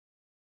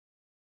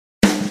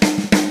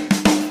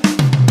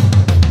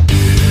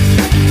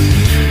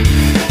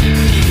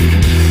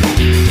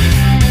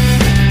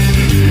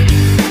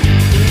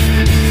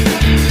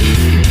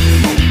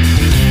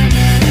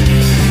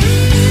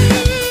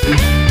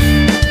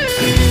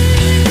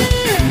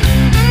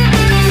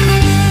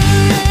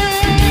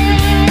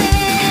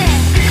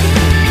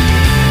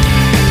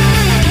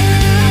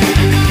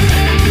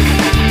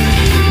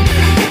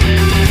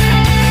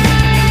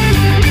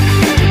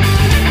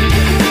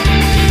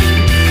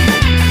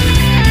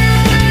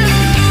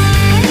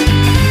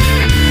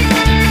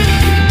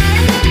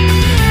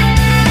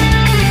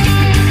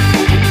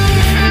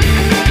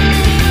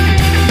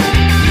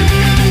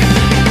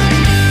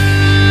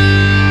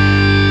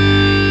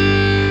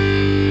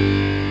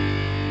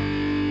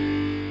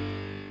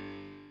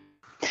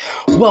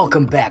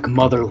Welcome back,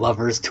 mother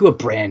lovers, to a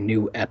brand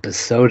new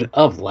episode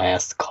of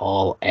Last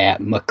Call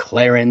at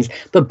McLaren's,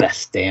 the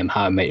best damn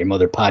How I Met Your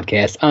Mother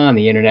podcast on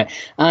the internet.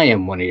 I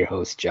am one of your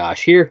hosts,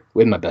 Josh, here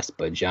with my best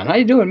bud, John. How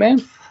you doing,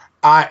 man?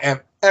 I am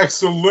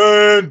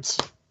excellent.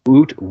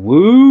 Woot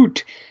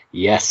woot.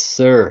 Yes,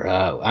 sir.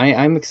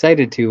 I'm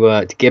excited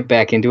to get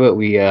back into it.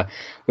 We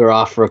were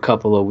off for a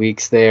couple of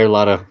weeks there. A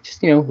lot of just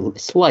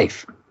it's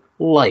life,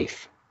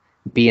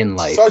 being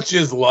life. Such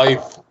is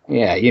life.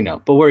 Yeah,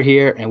 but we're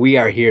here, and we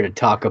are here to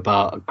talk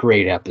about a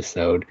great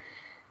episode.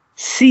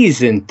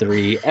 Season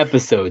 3,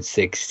 episode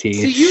 16,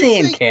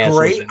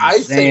 SANDCASTLES in the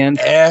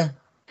Sand.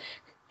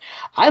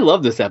 I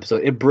love this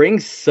episode. It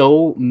brings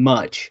so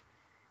much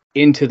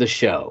into the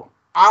show.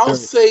 I'll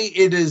say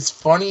it is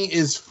funny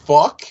as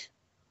fuck.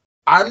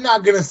 I'm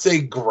not going to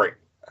say great.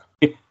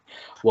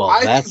 Well,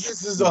 I think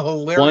this is a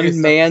hilarious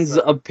one man's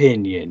episode.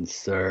 opinion,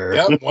 sir.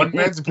 Yep, one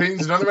man's opinion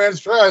is another man's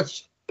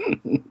trash.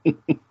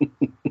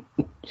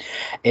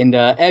 And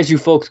as you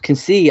folks can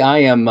see, I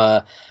am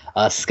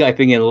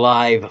Skyping in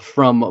live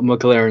from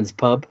McLaren's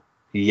pub.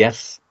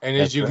 Yes. And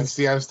as you can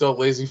see, I'm still a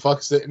lazy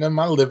fuck sitting in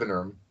my living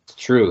room.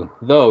 True.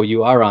 Though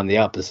you are on the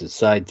opposite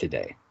side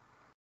today.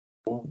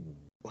 Ooh.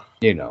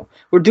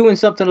 We're doing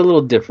something a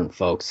little different,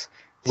 folks.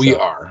 We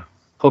are.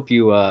 Hope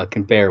you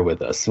can bear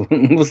with us.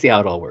 We'll see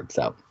how it all works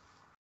out.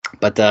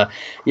 But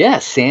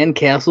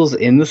SANDCASTLES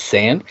in the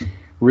Sand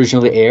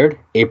originally aired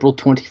April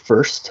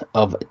 21st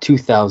of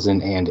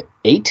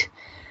 2008.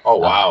 Oh,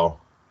 wow.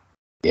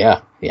 Yeah,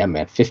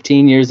 man.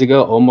 15 years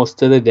ago, almost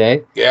to the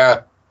day.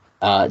 Yeah.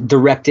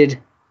 Directed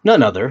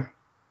none other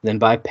than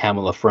by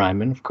Pamela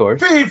Fryman, of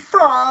course.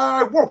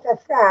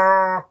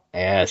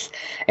 Yes.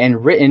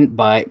 And written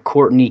by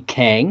Courtney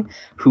Kang,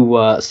 who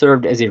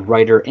served as a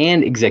writer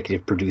and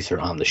executive producer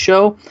on the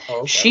show.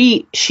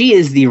 Okay. She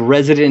is the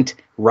resident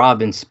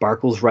Robin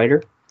Sparkles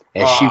writer.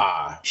 As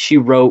she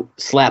wrote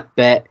Slap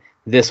Bet,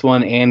 this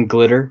one, and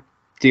Glitter.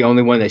 The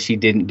only one that she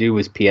didn't do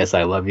was P.S.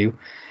 I Love You.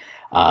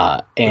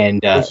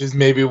 Which is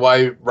maybe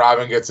why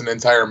Robin gets an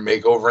entire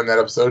makeover in that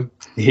episode.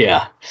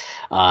 Yeah.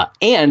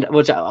 And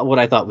what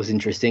I thought was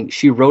interesting,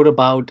 she wrote the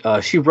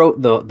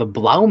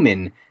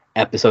Blauman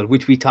episode,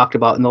 which we talked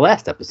about in the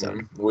last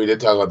episode. We did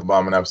talk about the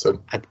Blauman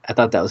episode. I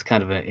thought that was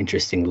kind of an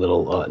interesting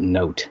little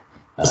note.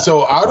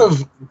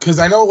 Because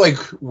I know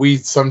we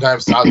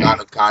sometimes talk out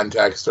of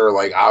context or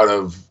out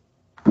of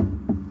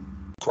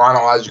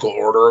chronological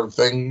order of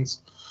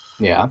things.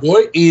 Yeah.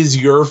 What is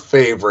your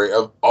favorite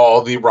of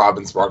all the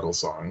Robin Sparkle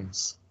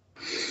songs?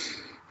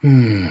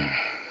 Man,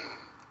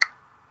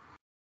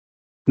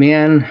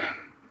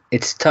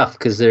 it's tough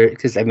because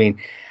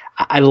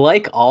I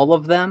like all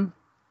of them,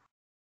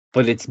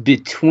 but it's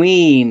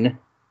between.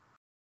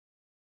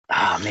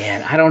 Oh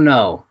man, I don't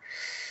know.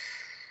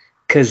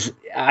 Because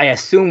I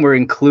assume we're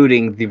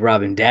including the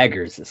Robin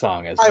Daggers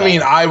song as well. I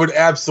mean, I would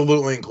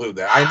absolutely include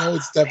that. I know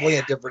it's definitely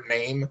a different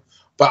name,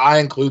 but I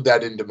include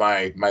that into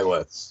my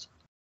list.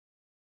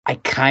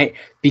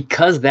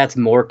 Because that's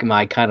more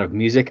my kind of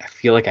music, I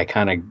feel like I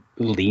kind of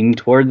lean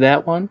toward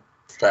that one.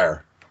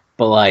 Fair.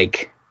 But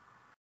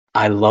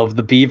I love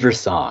the Beaver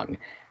song,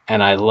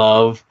 and I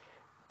love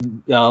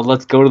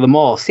Let's Go to the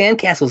Mall.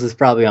 SANDCASTLES is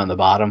probably on the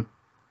bottom,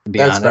 to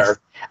be honest. Fair.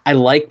 I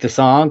like the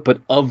song,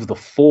 but of the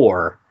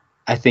four,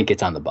 I think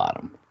it's on the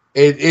bottom.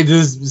 It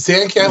is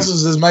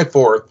SANDCASTLES is my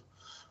fourth.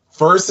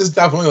 First is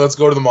definitely Let's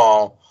Go to the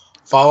Mall,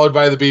 followed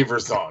by the Beaver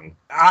song.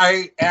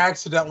 I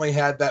accidentally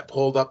had that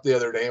pulled up the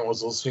other day and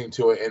was listening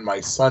to it, and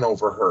my son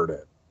overheard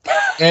it.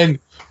 And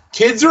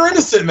kids are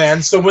innocent,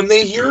 man. So when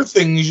they hear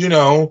things,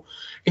 and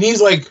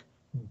he's like,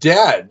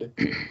 Dad,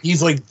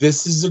 he's like,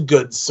 this is a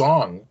good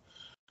song.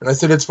 And I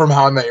said, it's from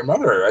How I Met Your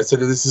Mother. I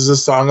said, this is a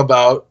song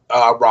about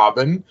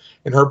Robin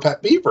and her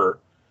pet beaver.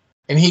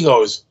 And he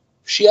goes,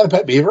 she had a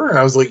pet beaver? And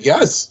I was like,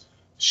 yes,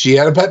 she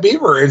had a pet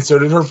beaver. And so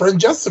did her friend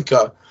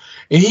Jessica.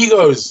 And he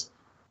goes,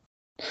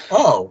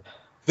 oh,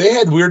 they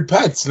had weird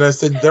pets. And I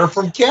said, they're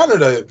from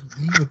Canada. It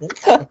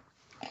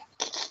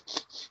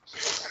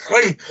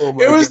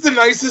was the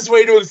nicest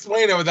way to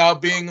explain it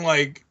without being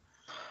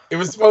it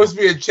was supposed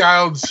to be a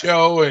child's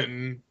show.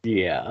 And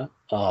yeah.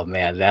 Oh,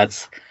 man,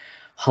 that's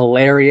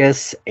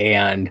hilarious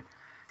and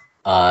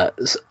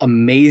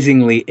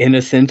amazingly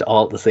innocent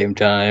all at the same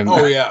time.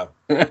 Oh, yeah.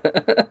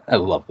 I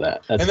love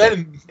that. That's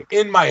then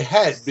in my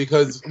head,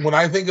 because when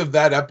I think of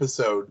that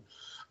episode,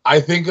 I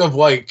think of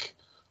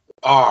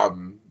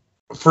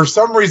for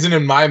some reason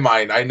in my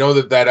mind, I know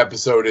that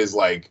episode is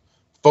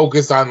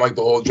focused on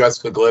the whole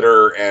Jessica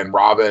Glitter and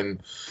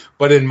Robin,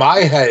 but in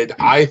my head,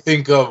 I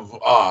think of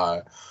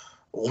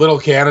Little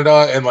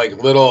Canada and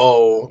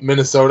Little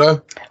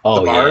Minnesota.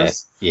 Oh, the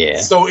bars.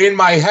 Yeah. So in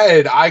my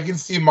head, I can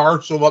see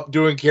Marshall up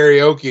doing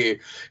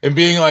karaoke and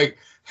being like,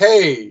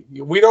 hey,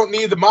 we don't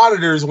need the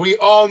monitors. We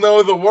all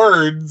know the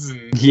words.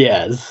 And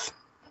yes.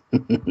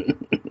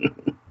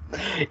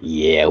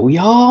 Yeah, we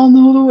all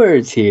know the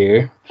words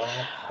here.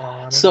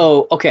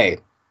 So, okay.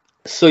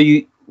 So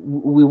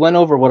we went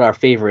over what our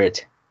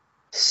favorite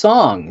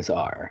songs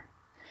are.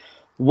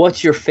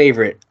 What's your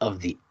favorite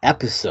of the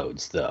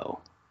episodes, though?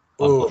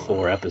 Of the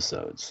 4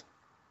 episodes?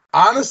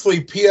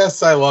 Honestly,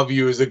 P.S. I Love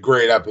You is a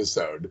great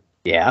episode.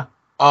 Yeah.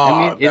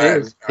 Oh, it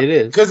is. It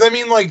is. Because, I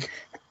mean, like,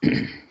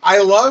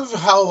 I love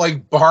how,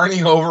 like, Barney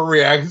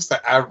overreacts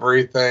to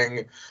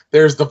everything.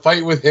 There's the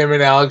fight with him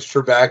and Alex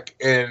Trebek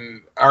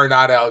or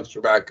not Alex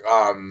Trebek.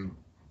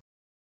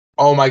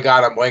 Oh my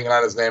God, I'm blanking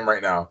on his name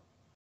right now.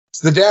 It's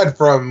the dad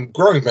from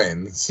Growing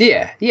Pains.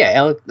 Yeah.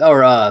 Alan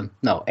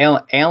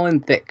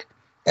Thicke.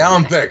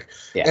 Alan Thicke.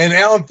 Yeah. And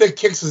Alan Thicke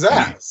kicks his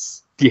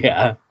ass.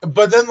 Yeah.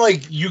 But then,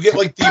 like, you get,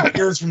 like, the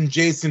appearance from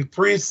Jason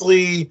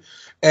Priestley,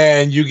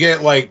 and you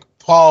get, like,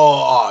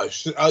 Paul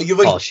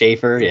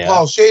Schaefer, yeah.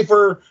 Paul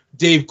Schaefer,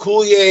 Dave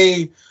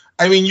Coulier.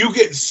 I mean, you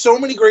get so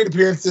many great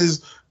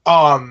appearances.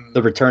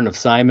 The return of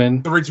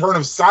Simon.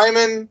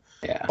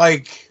 Yeah.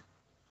 Like,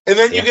 and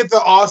then you get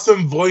the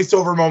awesome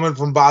voiceover moment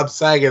from Bob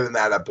Saget in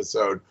that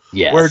episode.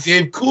 Yes. Where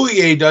Dave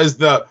Coulier does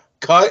the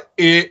cut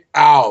it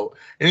out.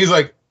 And he's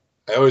like,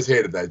 I always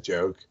hated that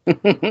joke.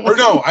 Or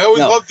no, I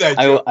always loved that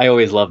joke. I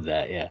always loved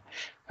that, yeah.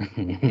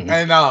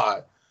 And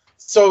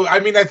so, I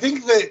mean, I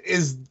think that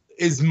is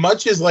as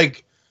much as,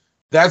 like,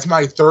 that's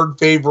my third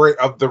favorite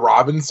of the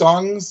Robin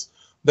songs,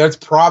 that's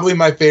probably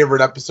my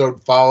favorite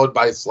episode, followed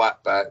by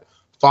Slap Bet,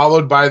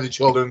 followed by The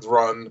Children's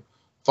Run,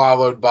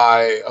 followed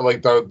by,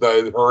 like,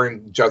 the her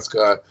and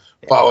Jessica,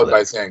 followed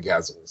by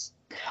Sandcastles.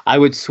 I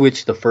would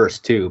switch the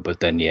first two,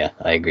 but then, yeah,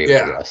 I agree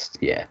with the rest.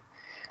 Yeah.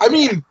 I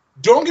mean,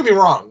 don't get me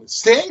wrong.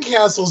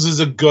 Sandcastles is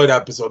a good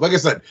episode. Like I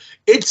said,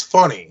 it's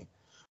funny,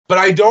 but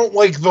I don't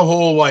like the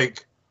whole,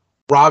 like,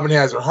 Robin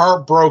has her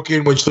heart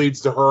broken, which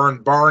leads to her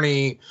and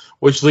Barney,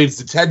 which leads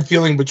to Ted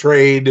feeling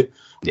betrayed,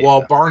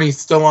 while Barney's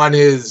still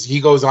he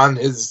goes on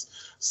his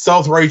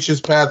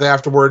self-righteous path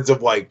afterwards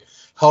of, like,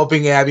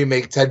 helping Abby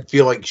make Ted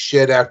feel like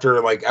shit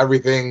after, like,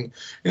 everything.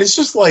 And it's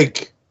just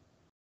like,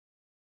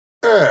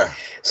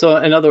 So,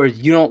 in other words,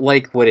 you don't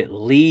like what it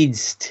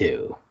leads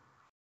to.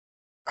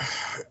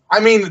 I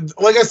mean,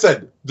 like I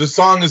said, the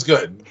song is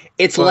good.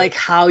 It's like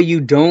how you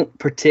don't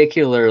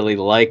particularly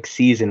like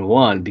season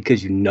 1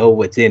 because you know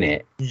what's in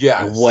it.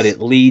 Yes. And what it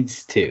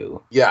leads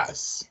to.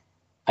 Yes.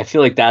 I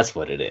feel like that's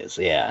what it is.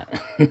 Yeah.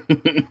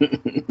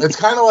 It's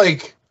kind of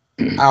like,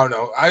 I don't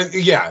know.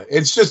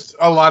 It's just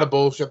a lot of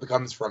bullshit that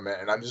comes from it.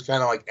 And I'm just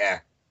kind of like, eh.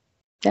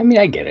 I mean,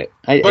 I get it.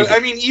 I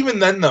mean, even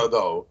then,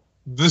 though,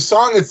 the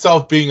song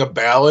itself being a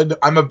ballad,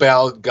 I'm a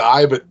ballad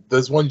guy, but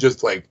this one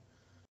just, like,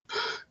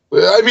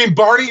 I mean,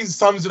 Barney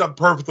sums it up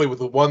perfectly with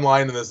the one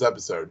line in this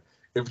episode.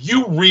 If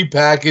you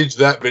repackage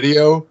that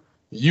video,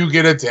 you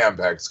get a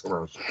Tampax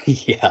commercial.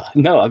 Yeah,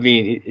 no, I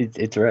mean,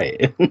 it's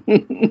right.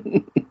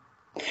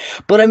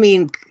 But I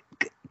mean,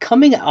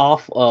 coming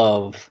off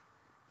of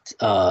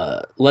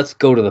Let's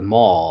Go to the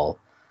Mall,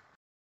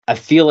 I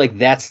feel like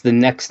that's the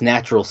next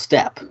natural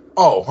step.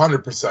 Oh,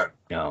 100%.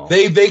 No,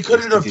 they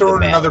couldn't have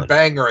thrown another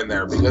banger in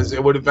there because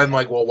it would have been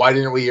like, well, why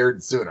didn't we hear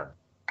it sooner?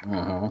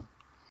 Uh-huh.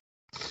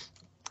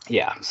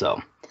 Yeah,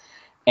 so,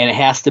 and it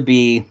has to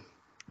be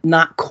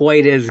not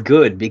quite as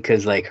good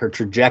because, like, her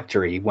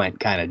trajectory went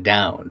kind of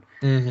down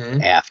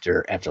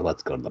after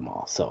Let's Go to the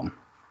Mall. So,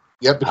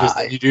 yep,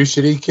 because you do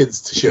shitty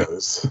kids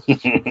shows.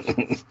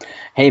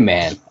 Hey,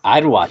 man,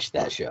 I'd watch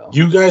that show.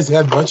 You guys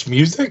have much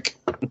music?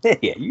 Yeah,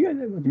 you guys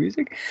have much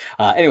music.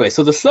 Anyway,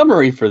 so the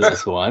summary for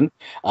this one: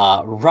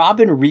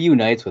 Robin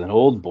reunites with an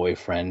old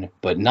boyfriend,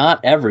 but not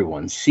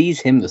everyone sees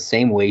him the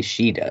same way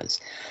she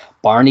does.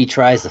 Barney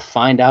tries to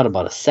find out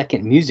about a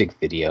second music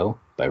video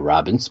by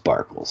Robin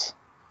Sparkles.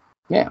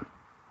 Yeah.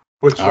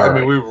 Which, I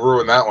mean, we've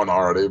ruined that one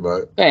already,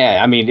 but... Yeah,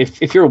 I mean,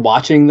 if you're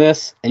watching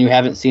this and you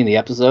haven't seen the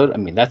episode, I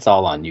mean, that's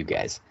all on you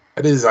guys.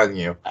 It is on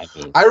you. I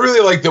mean, I really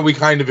like that we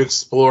kind of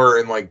explore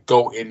and, like,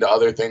 go into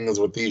other things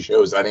with these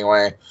shows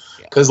anyway.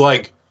 Because,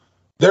 like,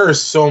 there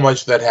is so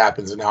much that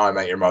happens in How I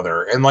Met Your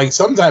Mother. And, like,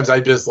 sometimes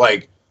I just,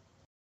 like...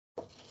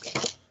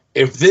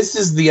 If this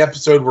is the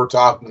episode we're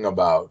talking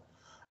about,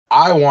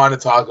 I want to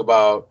talk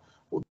about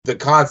the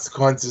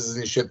consequences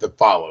and shit that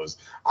follows.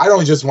 I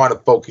don't just want to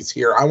focus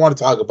here. I want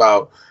to talk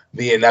about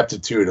the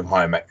ineptitude of How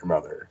I Met Your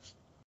Mother.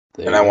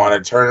 And I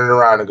want to turn it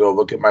around and go,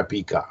 look at my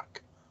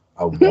peacock.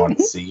 I want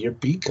to see your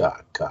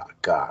peacock,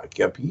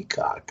 your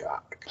peacock.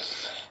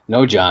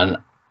 No,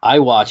 John, I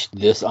watched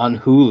this on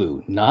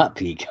Hulu, not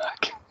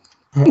Peacock.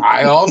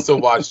 I also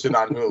watched it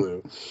on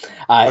Hulu.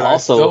 I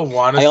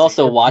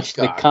also watched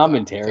the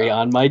commentary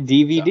on my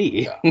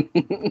DVD.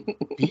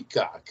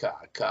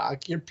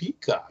 Peacock, your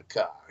peacock.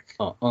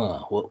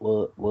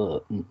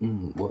 What?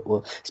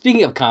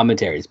 Speaking of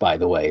commentaries, by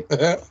the way,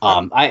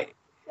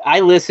 I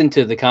listen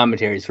to the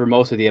commentaries for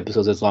most of the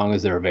episodes as long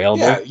as they're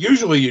available. Yeah,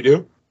 usually you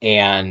do.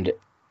 And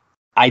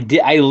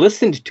I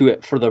listened to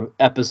it for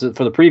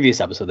the previous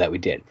episode that we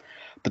did,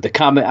 but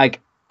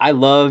I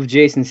love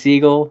Jason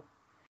Segel.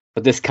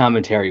 But this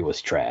commentary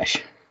was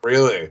trash.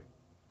 Really?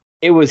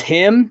 It was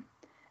him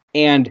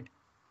and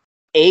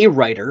a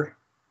writer,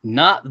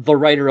 not the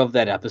writer of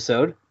that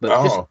episode,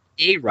 but just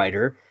a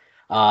writer.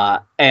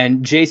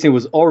 And Jason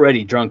was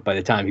already drunk by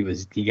the time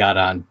he got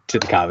on to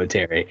the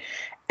commentary.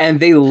 And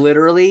they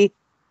literally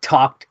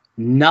talked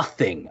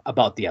nothing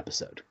about the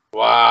episode.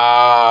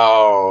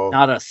 Wow.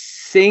 Not a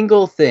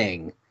single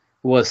thing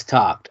was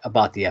talked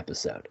about the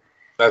episode.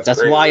 That's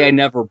crazy. Why I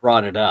never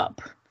brought it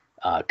up.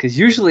 Because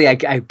usually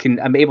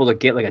I'm able to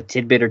get like a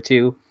tidbit or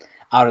two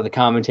out of the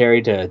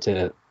commentary to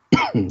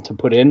to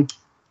put in.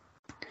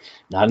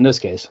 Not in this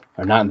case,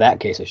 or not in that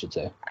case, I should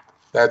say.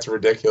 That's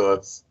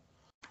ridiculous.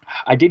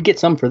 I did get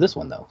some for this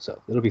one though,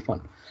 so it'll be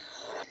fun.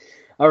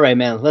 All right,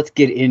 man, let's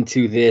get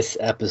into this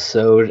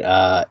episode.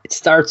 It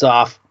starts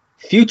off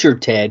future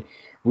Ted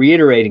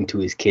reiterating to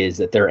his kids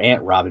that their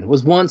Aunt Robin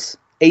was once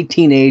a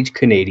teenage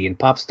Canadian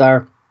pop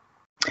star,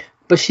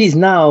 but she's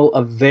now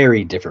a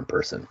very different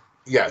person.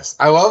 Yes.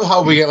 I love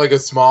how we get like a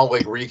small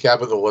like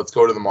recap of the Let's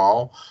Go to the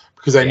Mall,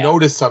 because I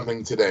noticed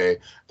something today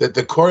that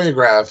the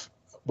choreograph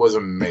was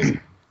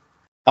amazing.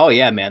 Oh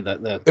yeah, man.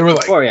 The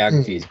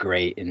choreography is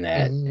great in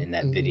that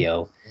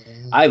video.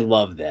 I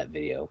love that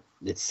video.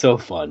 It's so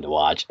fun to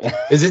watch.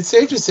 Is it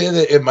safe to say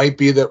that it might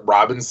be that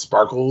Robin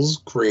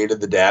Sparkles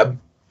created the dab?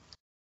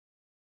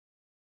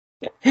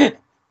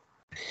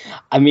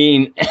 I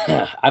mean,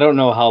 I don't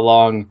know how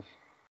long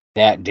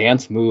that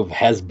dance move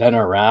has been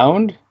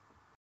around,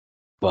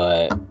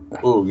 but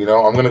ooh,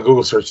 I'm gonna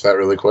Google search that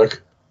really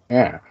quick.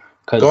 Yeah.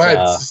 Go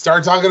ahead,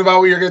 start talking about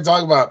what you're going to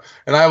talk about,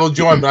 and I will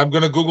join. But I'm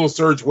going to Google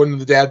search when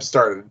the dab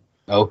started.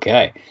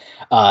 Okay,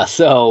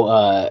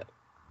 so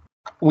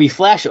we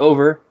flash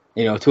over,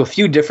 to a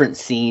few different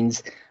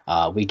scenes.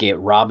 We get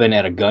Robin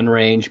at a gun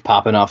range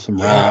popping off some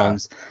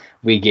rounds.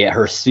 We get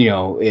her,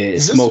 smoking a cigar.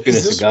 Is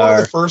this one of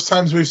the first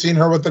times we've seen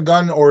her with the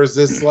gun, or is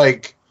this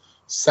like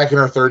second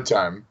or third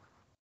time?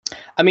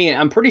 I mean,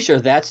 I'm pretty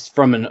sure that's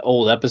from an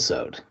old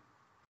episode.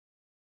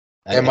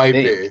 It might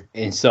be.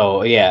 And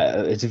so,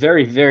 yeah, it's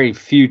very, very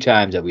few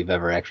times that we've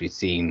ever actually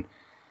seen,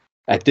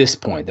 at this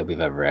point, that we've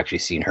ever actually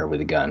seen her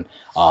with a gun.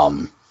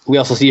 We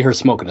also see her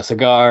smoking a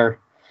cigar,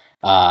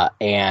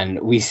 and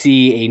we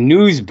see a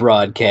news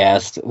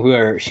broadcast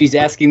where she's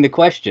asking the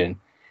question,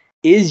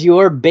 is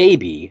your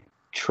baby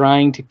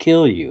trying to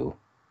kill you?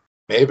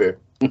 Maybe.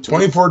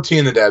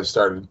 2014, the dab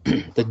started.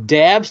 The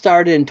dab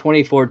started in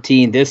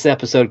 2014. This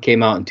episode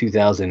came out in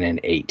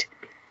 2008.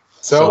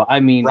 So I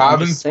mean,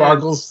 Robin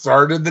Sparkles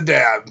started the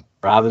dab.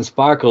 Robin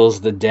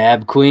Sparkles, the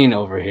dab queen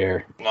over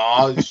here.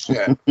 Oh,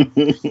 shit.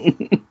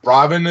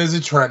 Robin is a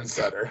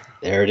trendsetter.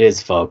 There it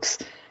is, folks.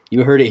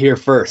 You heard it here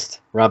first.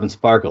 Robin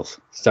Sparkles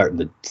starting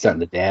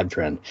the dab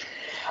trend.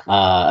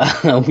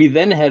 We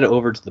then head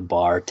over to the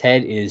bar.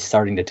 Ted is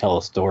starting to tell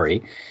a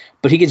story,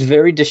 but he gets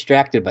very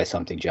distracted by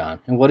something, John.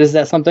 And what is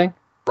that something?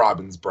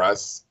 Robin's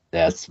breasts.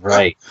 That's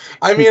right.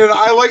 I mean,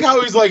 I like how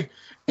he's like,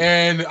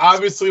 and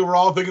obviously we're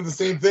all thinking the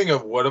same thing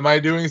of what am I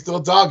doing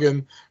still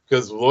talking?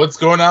 Because what's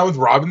going on with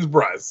Robin's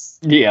breasts?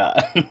 Yeah.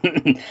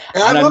 And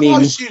I love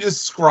how she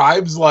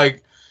describes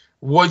like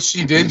what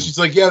she did. She's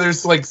like, yeah,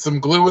 there's like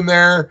some glue in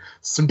there,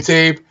 some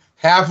tape,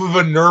 half of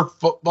a Nerf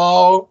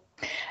football.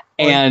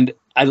 And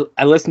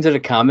I listened to the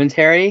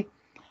commentary.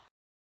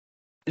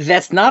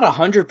 That's not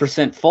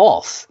 100%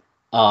 false.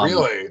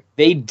 Really?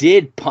 They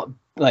did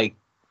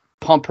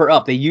pump her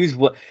up. They use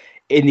what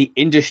in the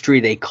industry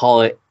they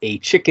call it a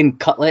chicken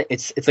cutlet.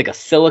 It's like a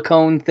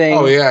silicone thing.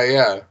 Oh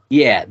yeah.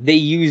 Yeah, they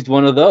used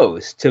one of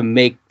those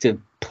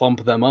to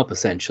plump them up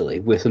essentially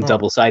with some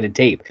double-sided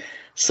tape.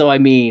 So I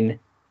mean,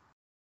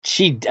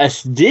 she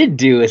did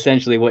do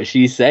essentially what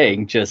she's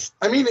saying. Just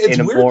it's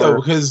weird though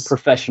because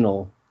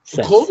professional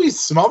sense. Colby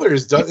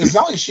Smothers does. It's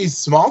not like she's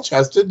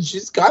small-chested.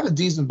 She's got a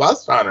decent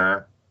bust on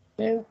her.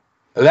 Yeah.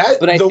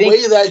 But I think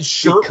way that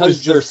shirt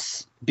was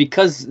just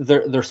because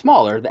they're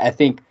smaller. I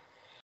think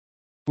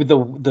with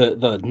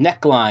the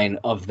neckline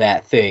of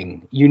that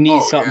thing, you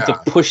need something to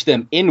push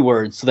them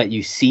inward so that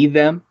you see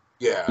them.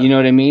 Yeah, you know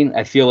what I mean.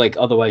 I feel like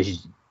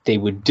otherwise they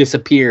would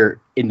disappear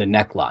in the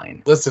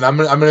neckline. Listen, I'm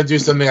gonna do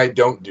something I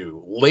don't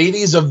do.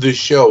 Ladies of the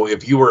show,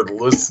 if you were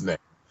listening,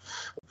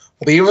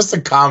 leave us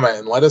a comment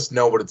and let us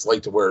know what it's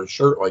like to wear a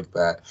shirt like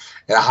that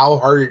and how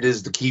hard it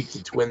is to keep the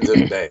twins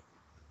in bay.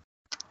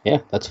 Yeah,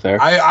 that's fair.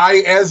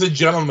 I, as a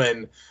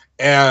gentleman,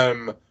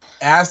 am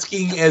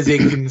asking as a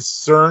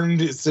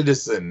concerned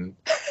citizen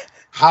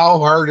how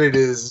hard it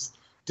is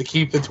to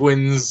keep the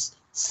twins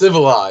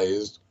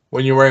civilized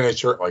when you're wearing a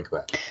shirt like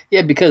that.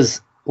 Yeah, because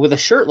with a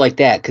shirt like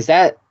that, because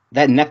that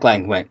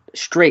neckline went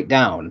straight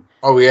down.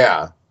 Oh,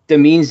 yeah. That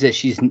means that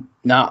she's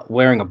not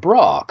wearing a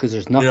bra because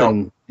there's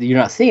nothing, you're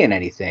not seeing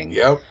anything.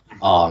 Yep.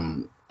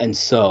 And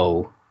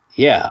so,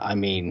 yeah, I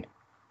mean,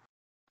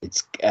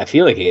 I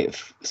feel like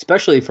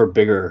especially for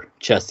bigger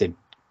chested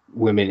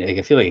women, I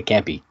feel like it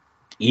can't be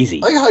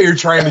easy. I like how you're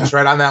trying to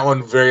tread on that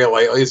one very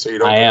lightly so you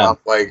don't come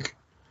up like.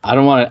 I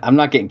don't want to. I'm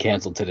not getting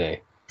canceled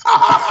today.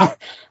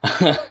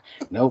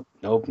 Nope.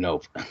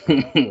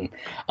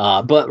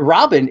 But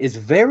Robin is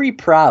very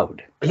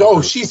proud.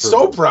 Oh, she's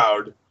so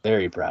proud.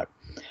 Very proud.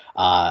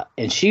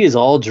 And she is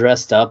all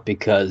dressed up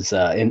because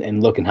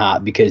and looking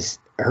hot because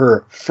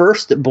her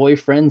first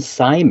boyfriend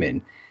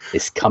Simon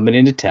is coming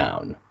into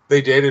town.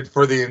 They dated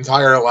for the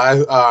entire last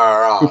it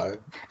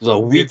was a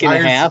week and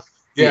a half.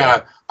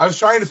 Yeah. I was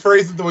trying to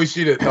phrase it the way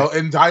she did. The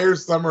entire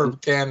summer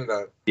of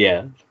Canada.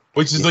 Yeah.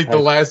 Which is like the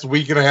last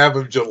week and a half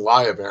of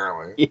July,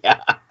 apparently. Yeah.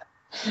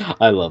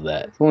 I love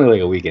that. It's only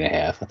like a week and a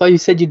half. I thought you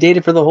said you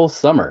dated for the whole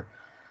summer.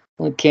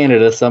 Well,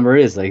 Canada summer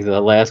is like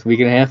the last week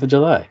and a half of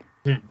July.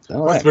 Must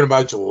have been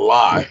about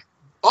July.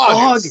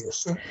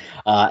 August.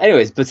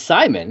 Anyways, but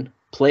Simon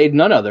played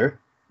none other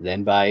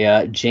than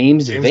by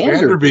James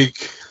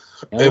Vanderbeek.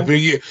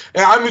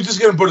 I'm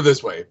just going to put it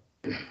this way.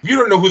 If you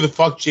don't know who the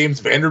fuck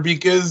James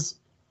Vanderbeek is,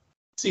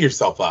 see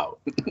yourself out.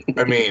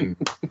 I mean,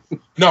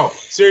 no,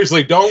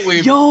 seriously, don't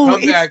leave.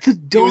 Come back.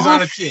 He was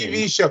on a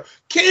TV show.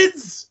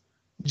 Kids,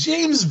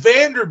 James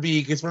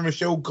Vanderbeek is from a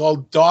show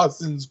called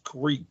Dawson's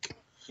Creek.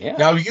 Yeah.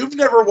 Now, you've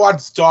never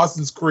watched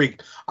Dawson's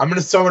Creek. I'm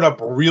going to sum it up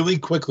really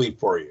quickly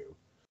for you.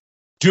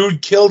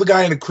 Dude killed a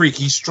guy in a creek.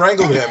 He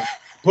strangled him,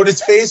 put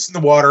his face in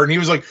the water, and he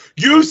was like,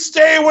 "You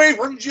stay away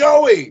from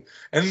Joey."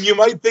 And you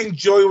might think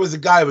Joey was a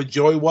guy, but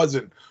Joey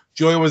wasn't.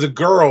 Joey was a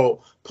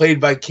girl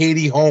played by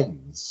Katie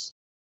Holmes.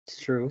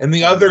 It's true. And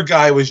the other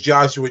guy was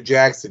Joshua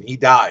Jackson. He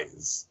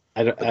dies.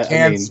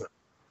 Cancer.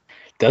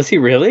 Does he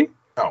really?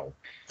 No.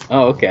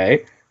 Oh,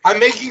 okay. I'm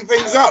making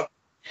things up.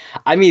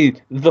 I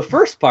mean, the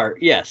first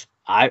part, yes.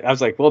 I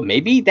was like, well,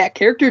 maybe that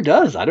character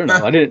does. I don't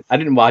know. I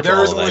didn't watch.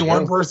 There is only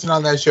one person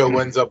on that show who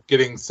ends up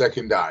getting sick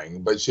and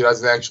dying, but she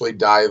doesn't actually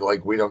die.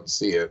 Like, we don't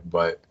see it,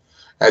 but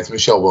that's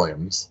Michelle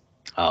Williams.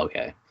 Oh,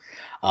 okay.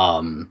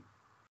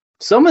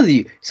 Some of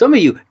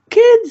you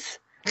kids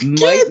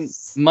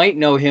might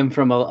know him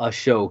from a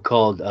show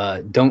called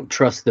Don't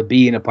Trust the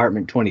Bee in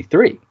Apartment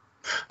 23.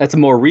 That's a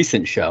more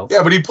recent show.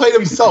 Yeah, but he played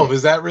himself.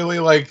 Is that really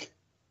like?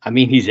 I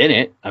mean, he's in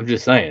it. I'm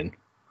just saying.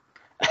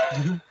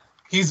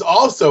 He's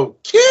also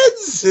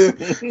kids.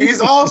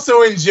 He's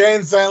also in Jay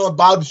and Silent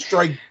Bob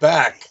Strike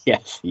Back.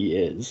 Yes, he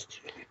is.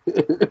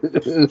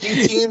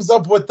 He teams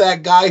up with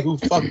that guy who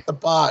fucked the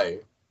pie.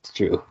 It's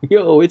true.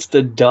 Yo, it's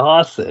the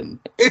Dawson.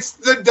 It's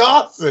the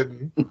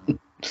Dawson.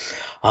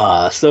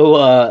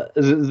 So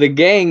the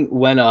gang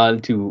went on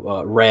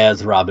to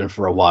razz Robin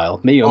for a while,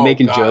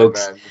 making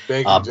jokes.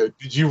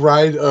 Did you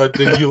ride?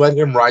 Did you let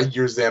him ride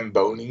your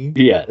Zamboni?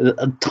 Yeah,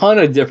 a ton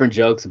of different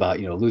jokes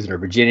about losing her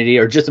virginity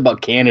or just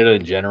about Canada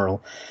in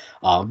general,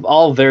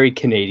 all very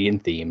Canadian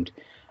themed.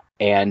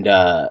 And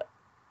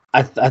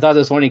I thought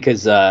this funny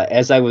because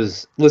as I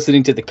was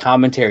listening to the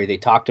commentary, they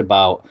talked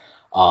about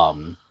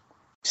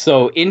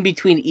so in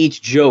between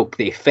each joke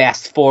they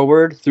fast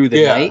forward through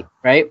the night,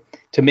 right?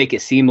 To make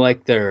it seem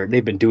like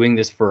they've been doing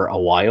this for a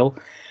while.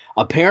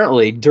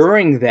 Apparently,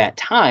 during that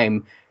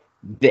time,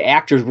 the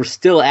actors were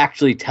still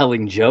actually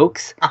telling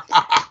jokes,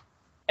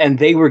 and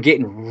they were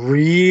getting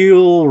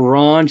real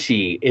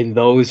raunchy in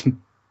those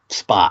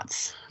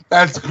spots.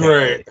 That's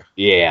great.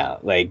 Yeah,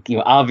 like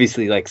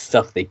obviously, like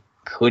stuff they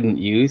couldn't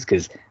use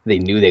because they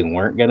knew they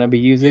weren't gonna be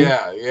using.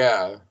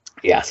 Yeah.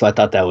 So I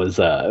thought that was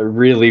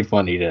really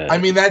funny I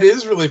mean, that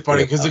is really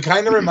funny because it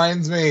kind of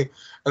reminds me.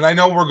 And I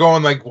know we're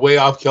going like way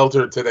off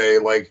kilter today.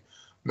 Like,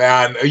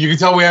 man, you can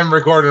tell we haven't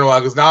recorded in a while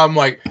because now I'm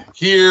like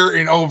here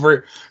and over.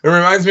 It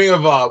reminds me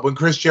of when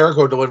Chris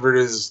Jericho delivered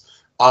his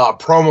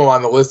promo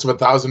on the list of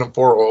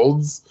 1,004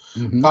 holds.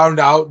 Mm-hmm. Found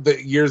out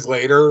that years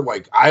later,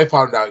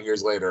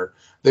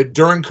 that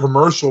during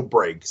commercial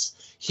breaks,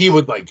 he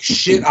would like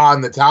shit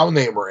on the town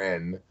they were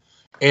in.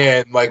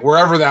 And like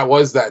wherever that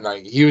was that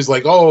night, he was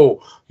like,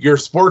 "Oh, your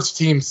sports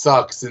team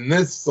sucks and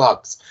this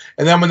sucks."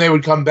 And then when they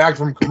would come back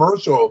from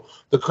commercial,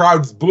 the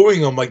crowd's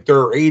booing him like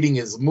they're hating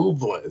his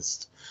move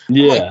list.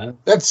 Yeah, like,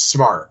 that's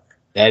smart.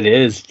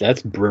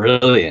 That's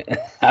brilliant.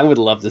 I would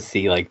love to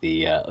see like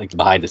the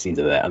behind the scenes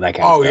of that kind of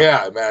stuff. Oh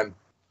yeah, man,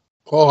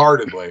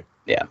 wholeheartedly.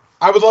 Yeah,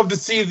 I would love to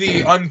see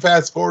the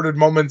unfast forwarded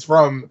moments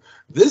from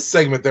this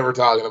segment that we're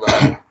talking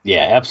about.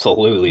 Yeah,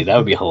 absolutely. That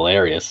would be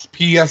hilarious.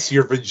 P.S.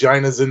 Your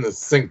vagina's in the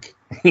sink.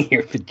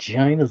 Your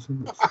vagina's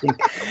in the sink.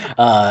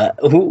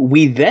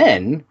 We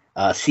then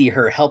see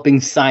her helping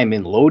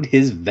Simon load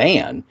his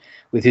van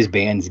with his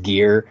band's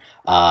gear.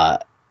 And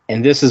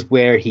this is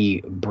where he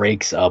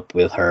breaks up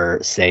with her,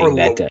 saying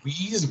that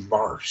Louise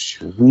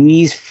Marsh.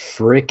 Louise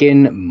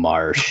frickin'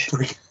 Marsh.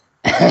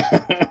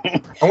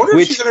 I wonder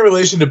if she's in a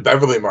relation to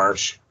Beverly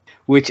Marsh.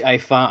 Which I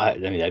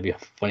found, I mean, that'd be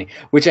funny.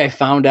 Which I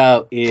found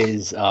out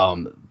is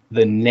the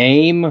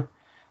name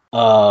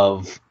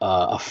of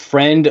a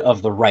friend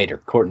of the writer,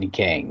 Courtney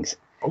Kang's.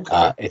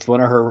 Okay. It's one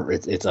of her.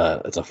 It's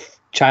a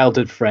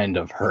childhood friend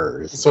of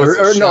hers. So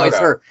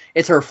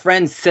it's her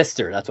friend's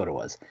sister. That's what it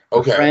was.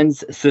 Okay. Her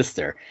friend's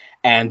sister.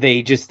 And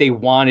they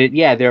wanted.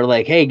 Yeah, they're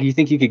like, hey, do you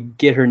think you could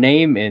get her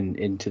name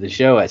into the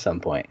show at some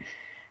point?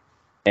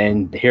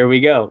 And here we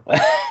go.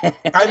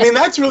 I mean,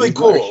 that's really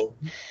cool.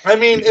 I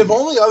mean, if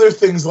only other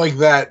things like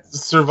that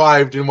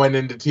survived and went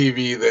into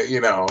TV, that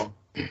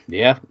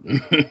Yeah.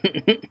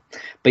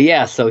 But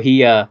yeah, so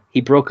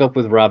he broke up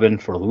with Robin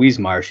for Louise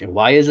Marsh. And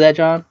why is that,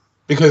 John?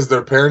 Because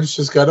their parents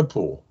just got a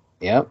pool.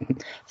 Yep.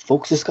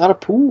 Folks just got a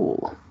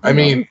pool. I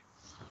mean,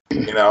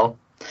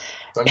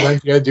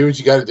 sometimes you gotta do what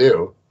you gotta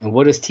do. And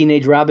what does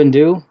teenage Robin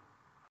do?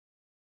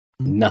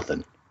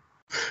 Nothing.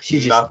 She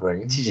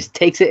just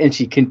takes it and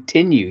she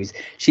continues.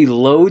 She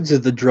loads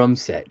the drum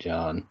set,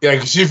 John. Yeah,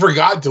 because she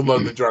forgot to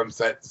load the drum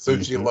set, so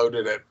she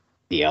loaded it.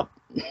 Yep.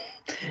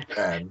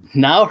 And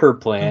now her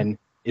plan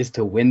is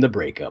to win the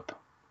breakup.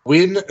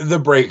 Win the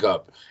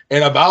breakup.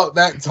 And about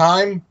that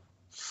time,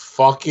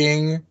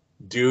 fucking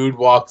dude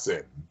walks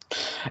in.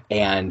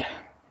 And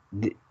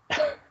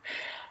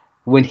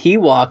when he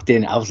walked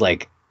in, I was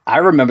like, I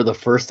remember the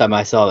first time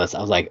I saw this,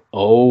 I was like,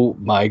 oh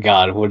my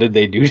God, what did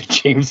they do to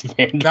James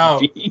Van Der Now,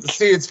 Beek?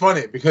 see, it's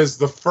funny because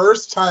the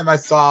first time I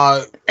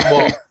saw,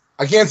 well,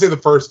 I can't say the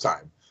first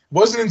time. It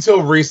wasn't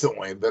until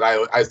recently that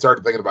I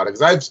started thinking about it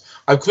because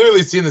I've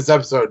clearly seen this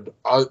episode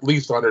at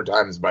least 100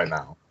 times by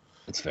now.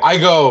 That's fair.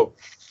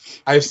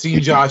 I've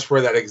seen Josh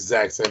wear that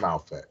exact same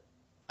outfit.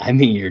 I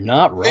mean, you're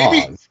not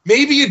wrong.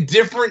 Maybe a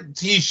different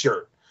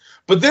T-shirt,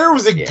 but there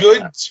was a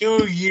good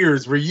 2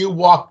 years where you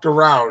walked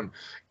around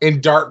in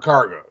dark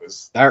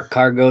cargos. Dark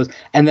cargos,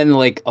 and then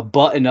like a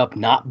button up,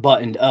 not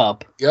buttoned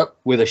up. Yep.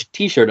 With a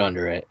T-shirt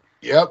under it.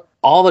 Yep.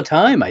 All the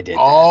time I did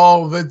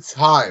all the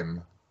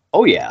time.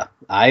 Oh yeah.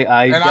 I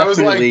definitely I was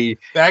like,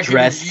 that could have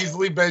dressed,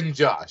 easily been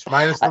Josh,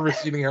 minus the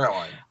receding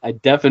hairline. I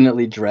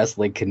definitely dressed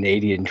like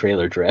Canadian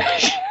trailer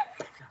trash.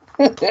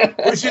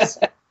 Which is,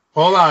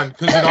 hold on,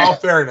 because in all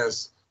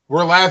fairness,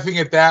 we're laughing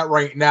at that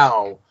right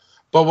now.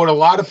 But what a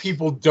lot of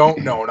people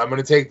don't know, and I'm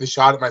going to take the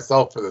shot at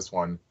myself for this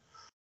one.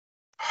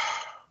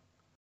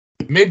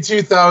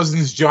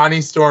 Mid-2000s,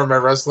 Johnny Storm, my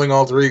wrestling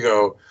alter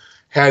ego,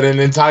 had an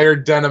entire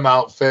denim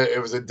outfit. It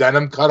was a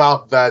denim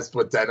cutoff vest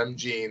with denim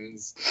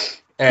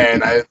jeans.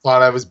 And I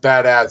thought I was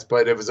badass,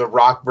 but it was a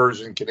rock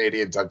version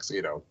Canadian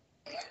tuxedo.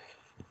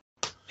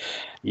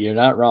 You're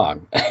not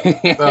wrong.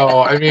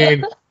 So, I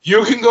mean,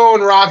 you can go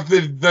and rock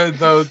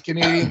the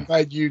Canadian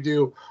side you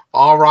do.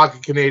 I'll rock a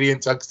Canadian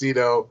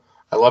tuxedo.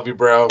 I love you,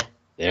 bro.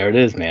 There it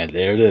is, man.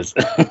 There it is.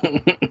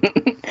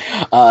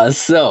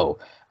 So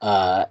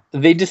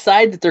they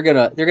decide that they're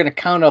gonna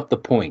count up the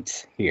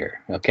points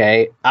here.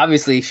 Okay.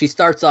 Obviously, she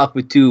starts off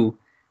with two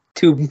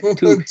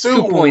points,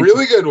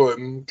 really good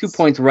ones. 2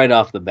 points right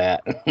off the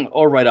bat,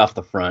 or right off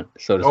the front,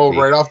 so to speak. Oh,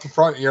 right off the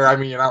front. You're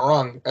not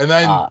wrong. And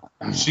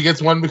then she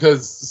gets one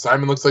because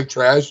Simon looks like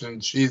trash,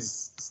 and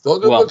she's still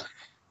good.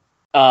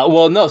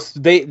 Well, no,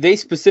 they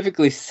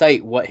specifically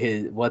cite what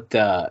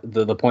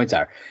the points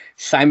are.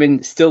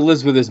 Simon still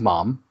lives with his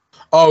mom.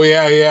 Oh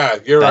yeah,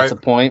 you're right. That's a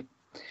point.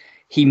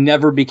 He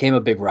never became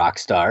a big rock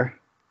star.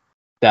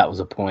 That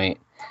was a point.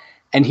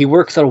 And he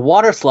works at a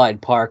water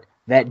slide park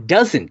that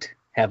doesn't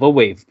have a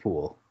wave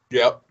pool.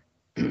 Yep.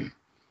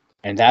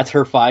 And that's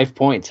her 5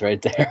 points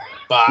right there.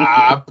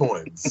 5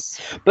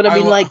 points. But I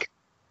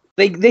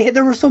mean,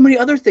 there were so many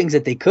other things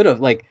that they could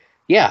have. Like,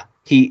 yeah,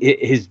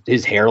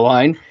 his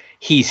hairline.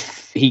 He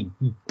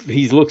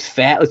looks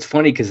fat. It's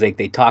funny because they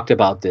talked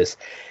about this.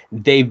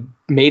 They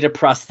made a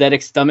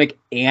prosthetic stomach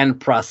and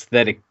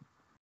prosthetic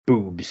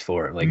boobs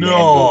for it. Like,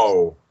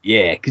 no.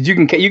 Yeah, because you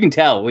can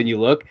tell when you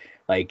look,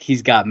 like,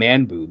 he's got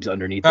man boobs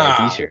underneath that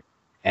T-shirt.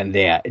 And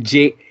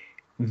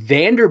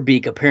Van Der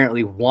Beek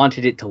apparently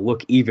wanted it to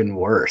look even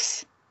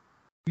worse.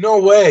 No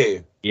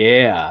way.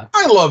 Yeah.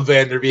 I love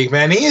Van Der Beek,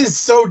 man. He is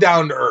so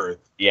down to earth.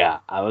 Yeah,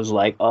 I was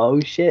like, oh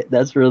shit,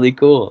 that's really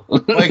cool.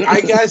 Like,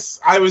 I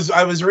guess I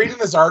was reading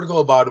this article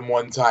about him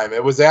one time.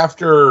 It was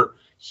after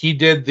he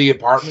did the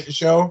apartment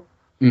show.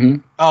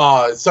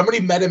 Mm-hmm. Somebody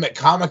met him at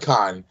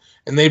Comic-Con,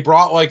 and they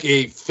brought like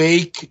a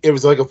fake, it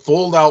was like a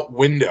fold-out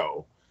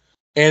window,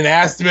 and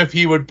asked him if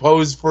he would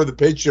pose for the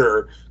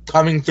picture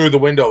coming through the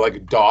window like a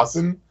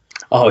Dawson.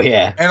 Oh,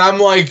 yeah. And I'm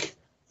like,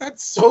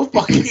 that's so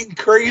fucking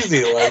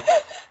crazy. Like,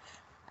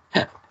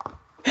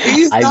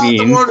 he's not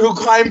the one who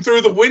climbed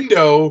through the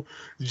window.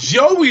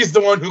 Joey's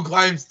the one who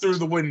climbs through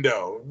the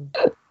window.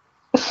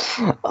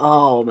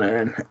 Oh,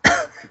 man.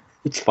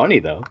 It's funny,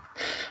 though.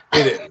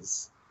 It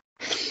is.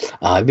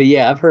 But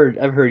yeah, I've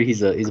heard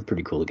he's a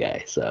pretty cool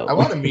guy. So I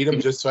want to meet him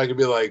just so I can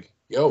be like,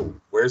 yo,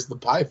 where's the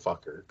pie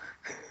fucker?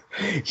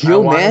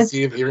 Yo, I want man, to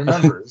see if he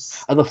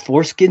remembers. Are the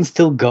foreskins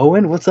still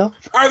going? What's up?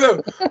 Are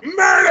the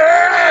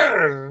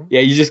murder?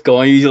 Yeah, you just go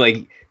on. You're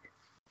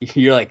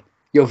like,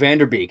 yo, Van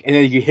Der Beek, and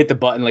then you hit the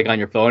button like on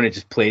your phone. It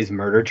just plays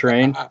Murder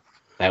Train.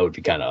 That would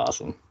be kind of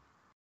awesome.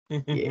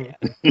 Yeah.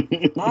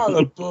 All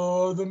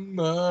aboard the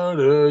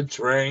murder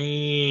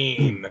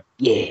train.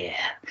 Yeah.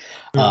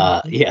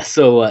 Yeah.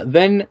 So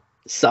then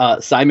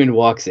Simon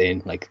walks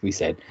in, like we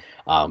said.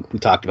 We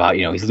talked about,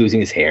 he's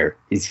losing his hair.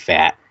 He's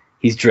fat.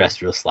 He's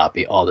dressed real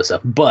sloppy, all this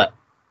stuff. But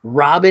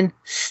Robin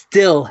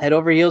still head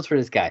over heels for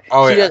this guy.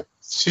 Oh, yeah.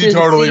 She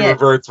totally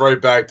reverts right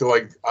back to,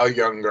 like, a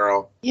young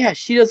girl. Yeah,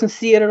 she doesn't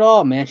see it at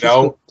all, man. She's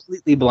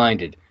completely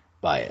blinded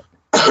by it.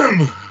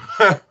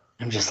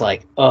 I'm just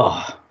like,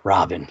 oh,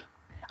 Robin.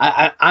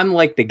 I'm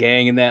like the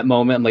gang in that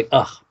moment. I'm like,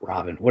 oh,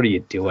 Robin, what are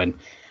you doing?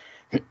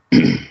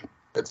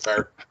 That's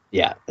fair.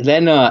 Yeah.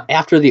 Then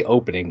after the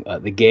opening,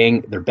 the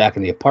gang, they're back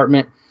in the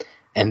apartment,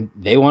 and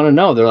they want to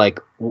know. They're like,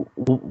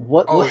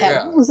 what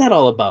was that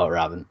all about,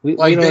 Robin?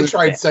 They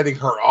tried setting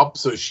her up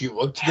so she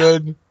looked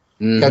good.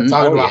 Mm-hmm. Kept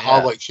talking about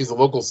how, like, she's a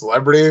local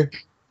celebrity.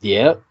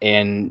 Yeah,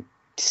 and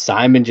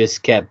Simon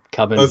just kept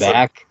coming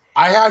back.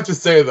 I have to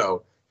say,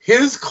 though,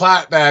 his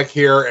clap back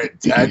here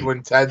at Ted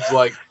when Ted's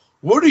like,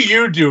 what do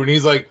you do? And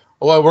he's like,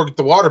 oh, I work at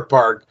the water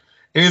park.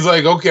 And he's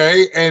like,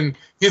 okay. And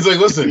he's like,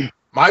 listen,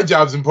 my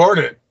job's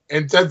important.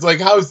 And Ted's like,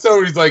 how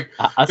so? He's like,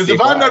 because if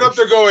I'm not up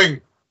there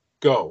going,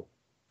 go.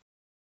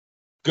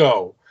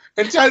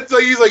 And Ted's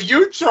like, he's like,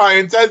 you try.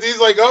 And he's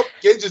like, oh,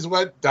 kid just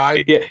went,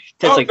 died. Yeah.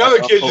 Ted's like, another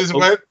kid just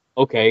went.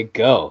 Okay,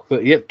 go.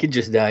 Yep, kid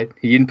just died.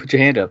 You didn't put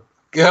your hand up.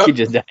 Yep. Kid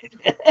just died.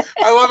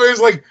 I love it.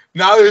 It's like,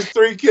 now there's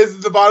 3 kids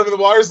at the bottom of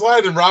the water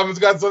slide, and Robin's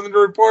got something to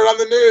report on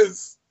the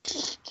news.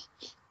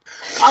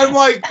 I'm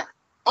like,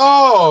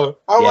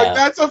 like,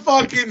 that's a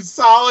fucking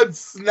solid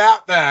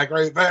snapback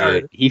right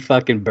there. Dude, he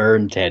fucking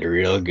burned Ted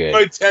real good.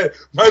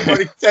 My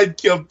buddy Ted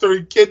killed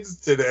 3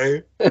 kids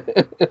today.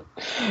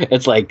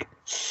 It's like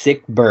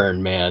sick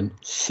burn, man.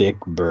 Sick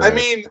burn. I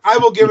mean, I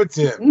will give it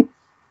to him.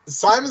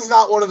 Simon's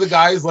not one of the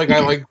guys like I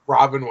like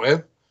Robin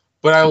with,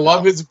 but I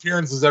love his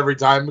appearances every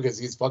time because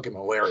he's fucking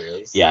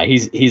hilarious. Yeah,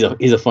 he's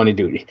a funny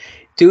dude.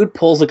 Dude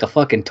pulls like a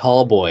fucking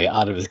tall boy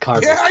out of his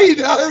car. Yeah, he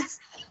does.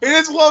 And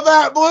it's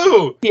Labatt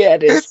Blue. Yeah,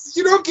 it is.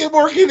 You don't get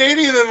more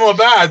Canadian than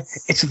Labatt.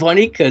 It's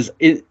funny because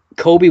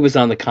Kobe was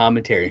on the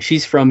commentary, and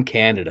she's from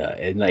Canada,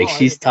 and like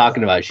she's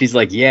talking about it. She's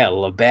like, yeah,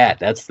 Labatt,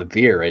 that's the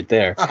beer right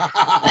there.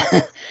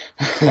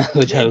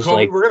 Which I was Kobe,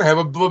 like, we're gonna have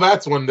a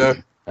Labatt's one day.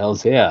 I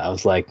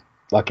was like,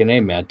 fucking A,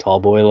 man, tall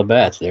boy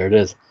Labatt's. There it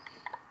is.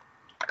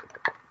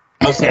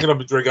 I was thinking of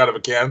a drink out of a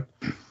can.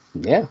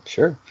 Yeah,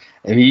 sure.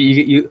 I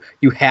mean,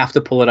 you have to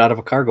pull it out of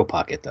a cargo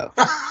pocket, though.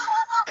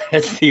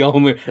 That's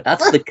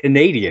the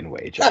Canadian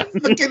way, John. That's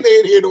the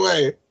Canadian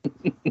way.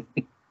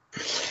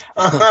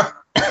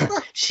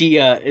 She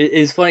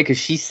is funny because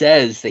she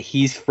says that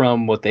he's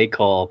from what they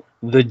call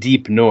the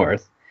deep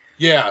north.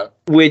 Yeah.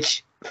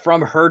 Which,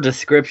 from her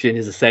description,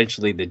 is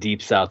essentially the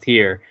deep south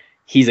here.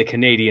 He's a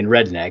Canadian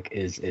redneck,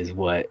 is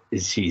what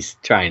she's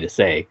trying to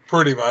say.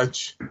 Pretty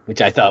much.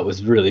 Which I thought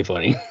was really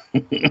funny.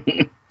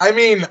 I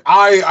mean,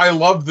 I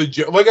love the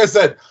joke. Like I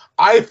said,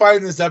 I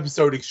find this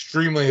episode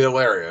extremely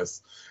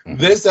hilarious. Mm-hmm.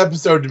 This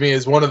episode to me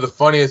is one of the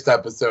funniest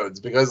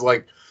episodes because,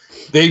 like,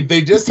 they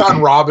just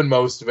on Robin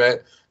most of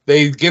it.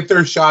 They get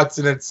their shots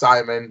in at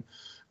Simon.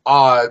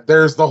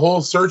 There's the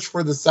whole search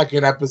for the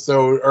second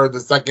episode or the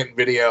second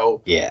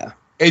video. Yeah.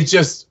 It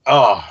just,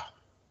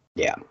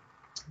 yeah.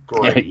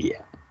 Great.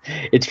 Yeah.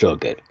 It's real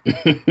good.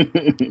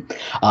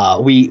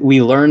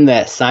 We learned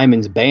that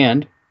Simon's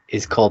band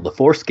is called the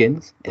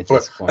Foreskins. And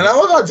I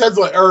love how Ted's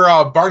like,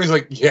 or Barney's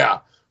like,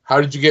 yeah,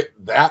 how did you get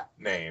that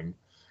name?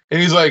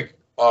 And he's like,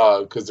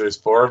 because there's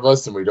 4 of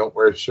us and we don't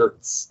wear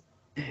shirts.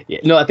 Yeah,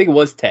 no, I think it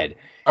was Ted.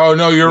 Oh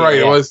no, you're right.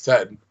 Yeah. It was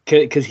Ted.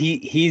 Because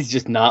he's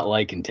just not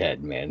liking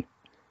Ted, man.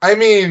 I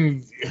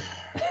mean,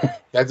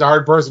 that's a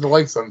hard person to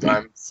like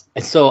sometimes.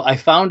 So I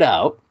found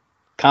out,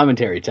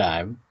 commentary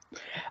time,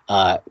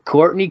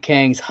 Courtney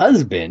Kang's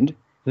husband,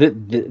 the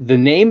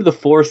name the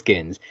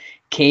Foreskins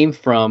came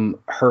from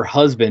her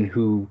husband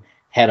who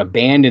had a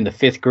band in the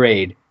 5th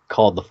grade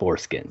called the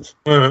Foreskins.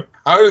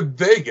 How did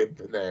they get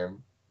the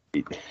name?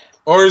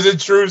 Or is it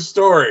true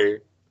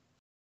story?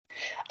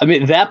 I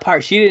mean, that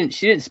part she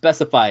didn't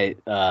specify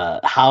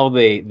how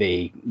they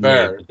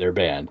named their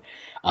band,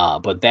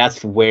 but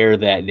that's where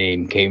that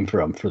name came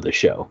from for the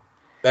show.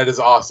 That is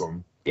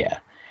awesome. Yeah,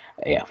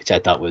 which I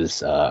thought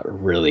was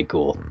really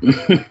cool.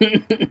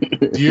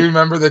 Do you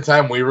remember the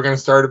time we were going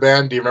to start a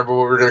band? Do you remember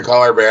what we were going to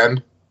call our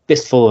band?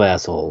 Fistful of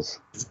Assholes.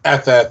 It's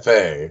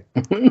FFA.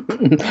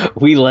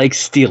 We like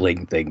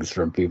stealing things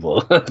from people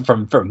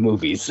from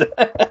movies.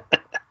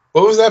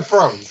 What was that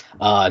from?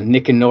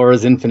 Nick and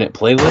Nora's Infinite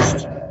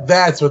Playlist.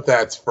 That's what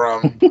that's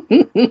from.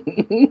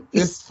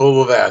 It's full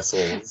of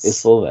assholes.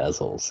 It's full of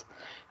assholes.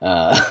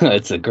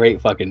 It's a great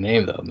fucking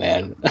name, though,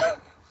 man.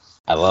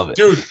 I love it,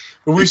 dude.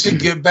 We should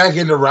get back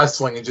into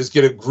wrestling and just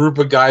get a group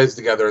of guys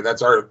together, and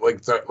that's our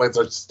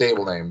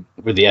stable name.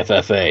 We're the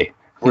FFA.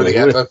 We're the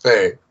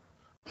FFA.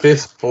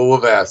 Fistful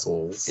of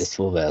assholes.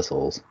 Fistful of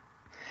assholes.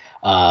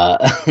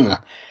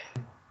 But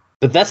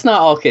that's not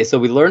all. Okay, so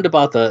we learned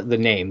about the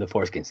name, the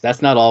Foreskins.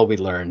 That's not all we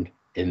learned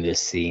in this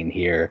scene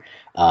here.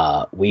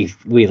 We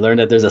learned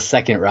that there's a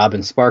second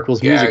Robin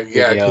Sparkles music video.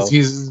 Yeah, because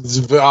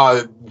he's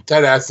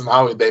Ted asked him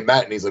how they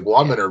met, and he's like, well,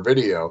 I'm in her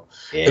video.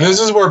 Yeah. And this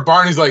is where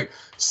Barney's like,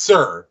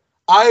 sir,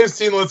 I have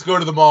seen Let's Go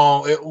to the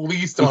Mall at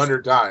least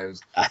 100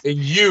 times. And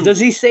you... Does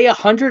he say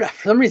 100?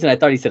 For some reason, I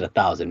thought he said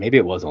 1,000. Maybe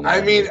it was only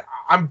 100. I mean,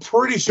 I'm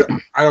pretty sure.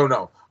 I don't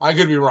know. I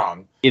could be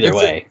wrong. Either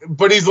way.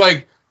 But he's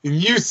like,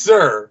 you,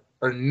 sir,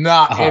 are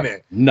not in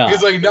it. No.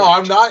 He's like, no,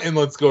 I'm not in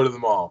Let's Go to the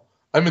Mall.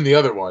 I'm in the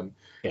other one.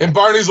 Yeah. And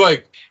Barney's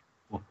like,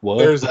 what?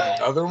 There's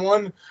another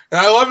one? And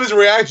I love his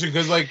reaction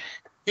because, like,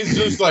 he's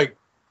just like,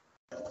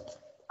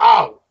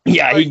 ow.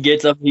 Yeah, like, he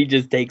gets up, he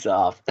just takes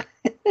off.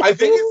 I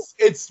think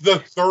it's the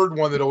third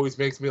one that always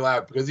makes me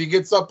laugh because he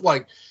gets up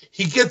and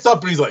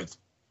he's like,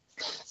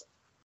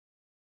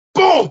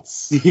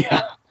 bolts.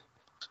 Yeah.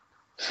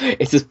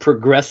 It just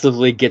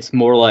progressively gets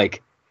more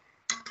like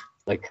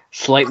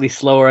slightly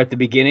slower at the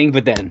beginning,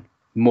 but then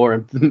more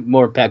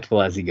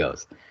impactful as he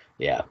goes.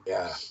 Yeah.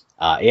 Yeah.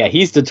 Yeah,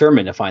 he's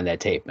determined to find that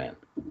tape, man.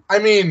 I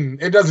mean,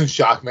 it doesn't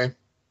shock me.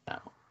 No.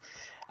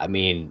 I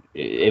mean,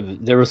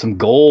 there was some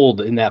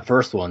gold in that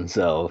first one,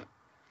 so.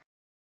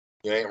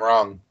 You ain't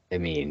wrong. I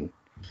mean,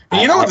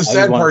 And you know what the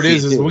sad part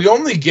is too. we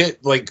only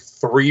get like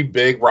 3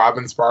 big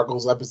Robin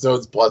Sparkles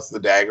episodes plus the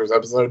Daggers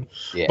episode.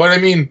 Yeah. But I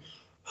mean,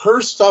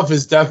 her stuff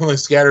is definitely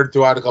scattered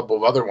throughout a couple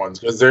of other ones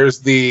because there's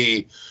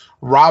the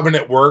Robin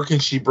at work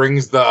and she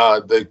brings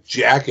the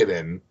jacket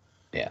in.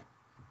 Yeah.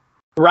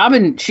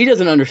 Robin, she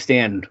doesn't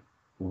understand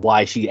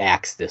why she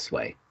acts this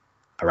way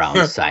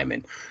around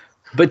Simon.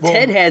 But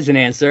Ted has an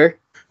answer.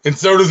 And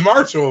so does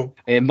Marshall.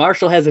 And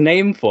Marshall has a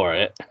name for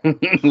it.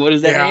 What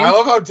is that name? I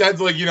love how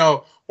Ted's like,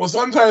 well,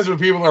 sometimes when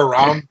people are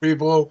around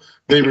people,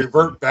 they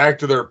revert back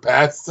to their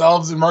past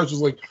selves. And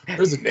Marshall's like,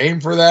 there's a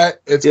name for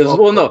that.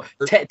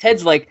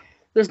 Ted's like,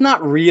 there's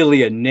not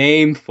really a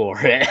name for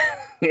it.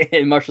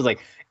 And Marshall's like,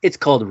 it's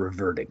called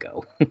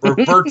Revertigo.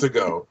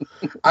 Revertigo.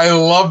 I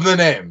love the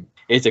name.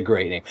 It's a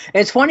great name. And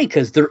it's funny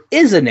because there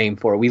is a name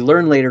for it. We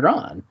learn later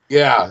on.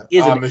 Yeah.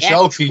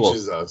 Michelle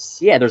teaches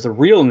us. Yeah, there's a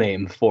real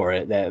name for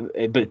it.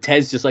 But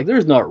Ted's just like,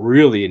 there's not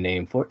really a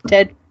name for it.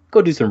 Ted,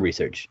 go do some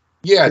research.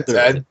 Yeah,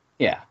 Ted.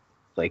 Yeah.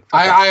 Like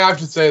I have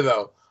to say,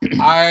 though,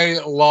 I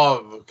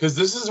love, because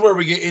this is where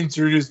we get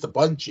introduced to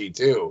Punchy,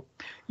 too.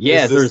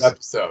 Yeah, this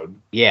episode.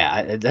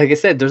 Yeah, like I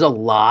said, there's a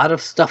lot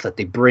of stuff that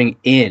they bring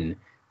in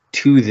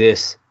to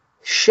this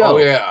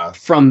show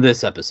from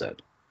this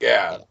episode.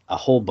 Yeah. A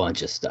whole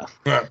bunch of stuff.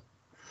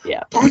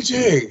 Yeah.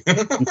 Punchy!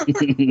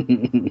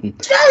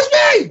 Excuse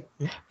me!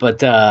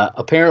 But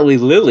apparently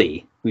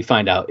Lily, we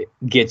find out,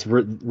 gets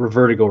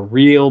Revertigo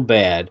real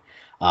bad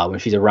when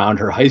she's around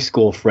her high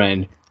school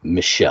friend,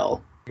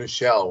 Michelle.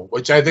 Michelle,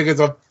 which I think is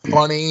a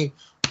funny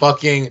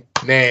fucking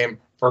name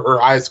for her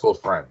high school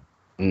friend.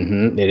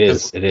 Mm-hmm. It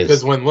is.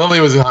 Because when Lily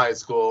was in high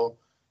school,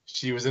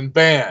 she was in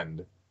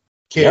band.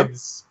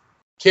 Kids.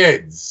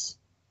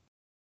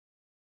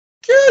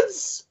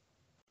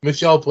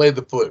 Michelle played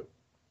the flute.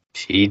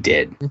 She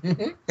did.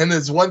 And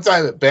this one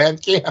time at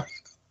band camp,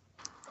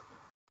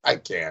 I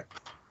can't.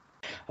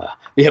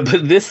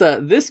 But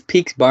this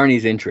piques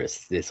Barney's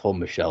interest, this whole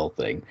Michelle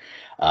thing.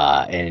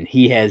 And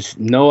he has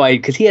no idea,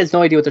 because he has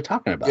no idea what they're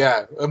talking about.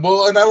 Yeah.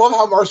 Well, and I love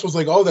how Marshall's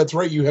like, oh, that's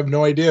right, you have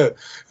no idea.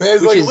 And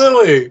he's like,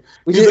 Lily.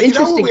 Which is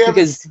interesting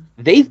because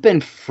they've been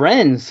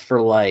friends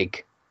for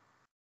like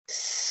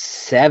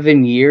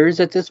 7 years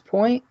at this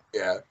point.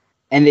 Yeah.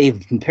 And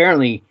they've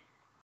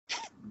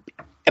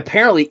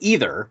apparently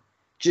either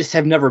just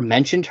have never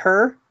mentioned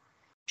her,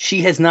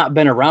 she has not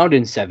been around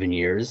in 7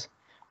 years,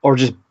 or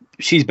just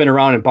she's been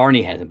around and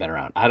Barney hasn't been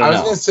around. I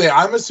was going to say,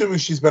 I'm assuming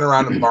she's been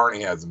around and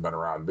Barney hasn't been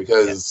around,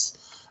 because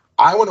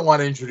I wouldn't want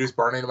to introduce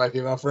Barney to my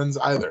female friends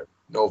either.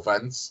 No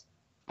offense.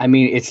 I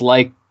mean, it's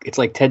like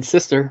Ted's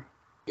sister.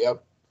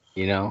 Yep.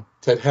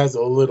 Ted has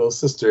a little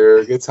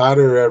sister, gets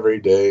hotter every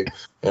day,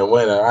 and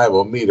when I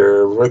will meet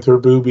her with her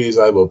boobies,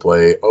 I will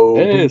play. Oh,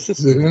 hey,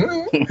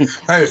 sister.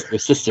 Hey.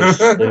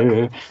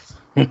 Sister.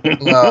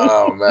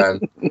 Oh, man.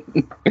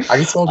 I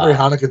can celebrate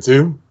Hanukkah,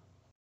 too.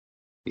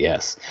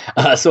 Yes.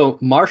 So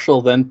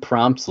Marshall then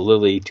prompts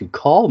Lily to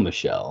call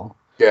Michelle.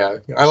 Yeah.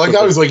 I like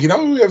how he's like,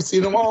 I've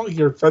seen them all.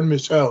 Your friend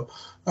Michelle.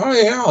 Oh,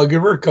 yeah, I'll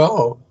give her a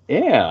call.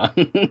 Yeah.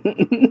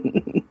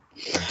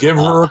 Give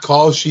her a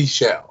call, she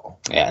shall.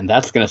 Yeah, and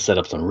that's going to set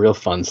up some real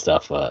fun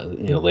stuff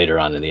later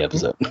on in the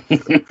episode.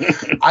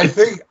 I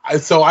think,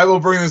 so I will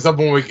bring this up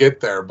when we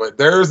get there, but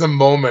there's a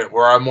moment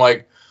where I'm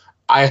like,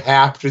 I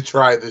have to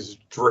try this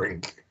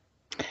drink.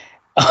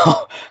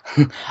 Oh,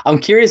 I'm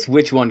curious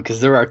which one,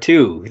 because there are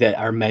 2 that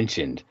are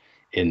mentioned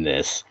in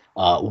this.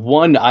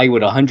 One I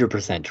would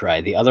 100%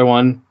 try. The other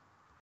one,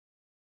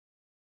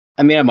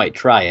 I mean, I might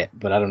try it,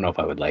 but I don't know if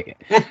I would like it.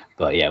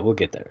 But yeah, we'll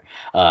get there.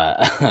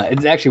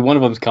 It's actually, one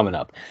of them's coming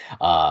up.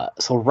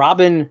 So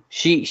Robin,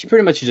 she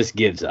pretty much just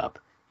gives up,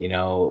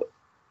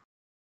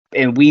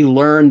 and we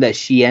learn that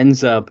she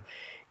ends up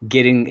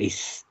getting a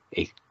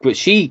what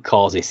she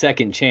calls a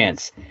second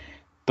chance,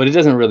 but it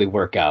doesn't really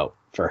work out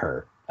for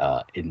her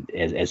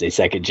as a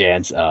second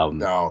chance.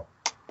 No,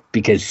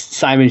 because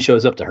Simon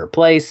shows up to her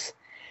place,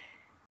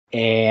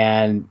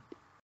 and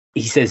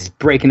he says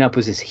breaking up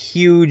was this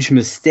huge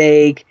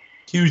mistake.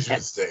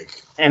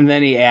 And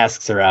then he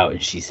asks her out,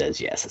 and she says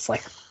yes. It's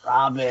like,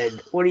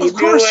 Robin, what are you doing? Of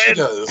course she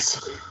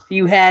does.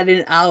 You had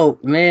an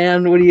out,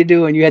 man. What are you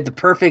doing? You had the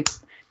perfect.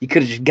 You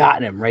could have just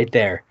gotten him right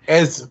there.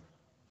 As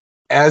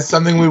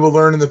something we will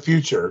learn in the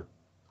future.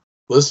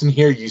 Listen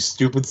here, you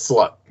stupid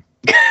slut.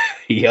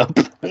 Yep.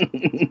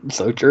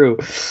 So true.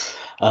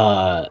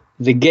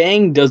 The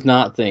gang does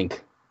not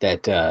think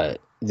that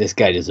this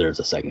guy deserves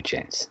a second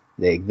chance.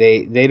 They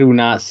do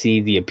not see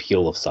the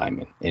appeal of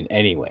Simon in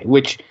any way,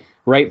 which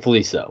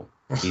rightfully so.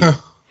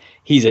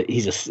 He's a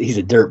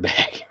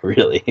dirtbag,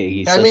 really.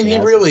 He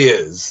really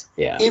is.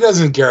 Yeah. He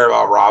doesn't care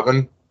about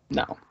Robin.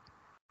 No.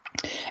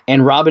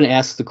 And Robin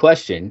asks the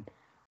question,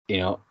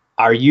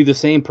 are you the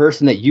same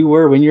person that you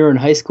were when you were in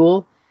high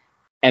school?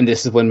 And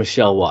this is when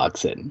Michelle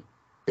walks in.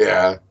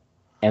 Yeah.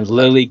 And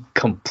Lily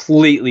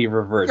completely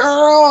reverts.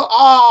 Girl,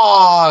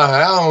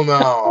 hell no.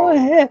 Oh,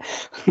 I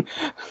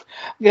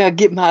gotta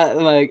get my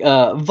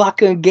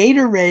vodka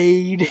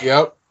Gatorade.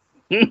 Yep.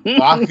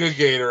 Vodka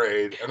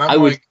Gatorade. And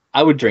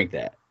I would drink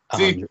that.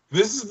 See,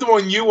 this is the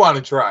one you want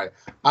to try.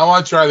 I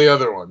want to try the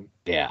other one.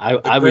 Yeah,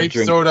 The I would grape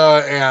drink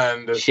soda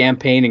and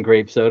champagne and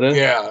grape soda.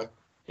 yeah.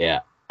 Yeah.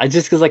 I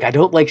just because like I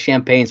don't like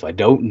champagne, so I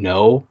don't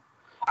know.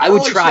 I don't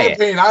would like try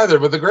champagne either,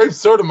 but the grape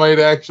soda might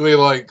actually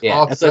like Yeah,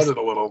 offset it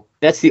a little.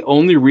 That's the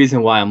only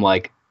reason why I'm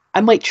like,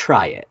 I might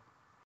try it.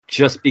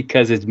 Just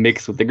because it's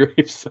mixed with the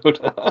grape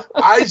soda.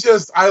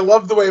 I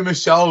love the way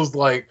Michelle's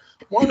like,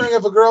 wondering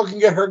if a girl can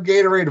get her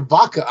Gatorade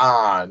vodka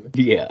on.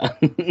 Yeah.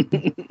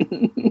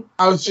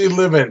 How's she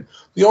living?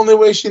 The only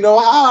way she know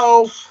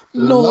how.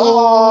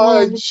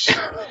 Lodge.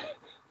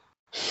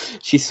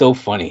 She's so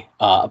funny.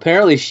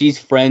 Apparently she's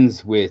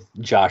friends with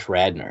Josh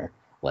Radnor,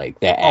 like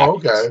that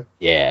actress. Okay.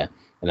 Yeah.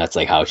 And that's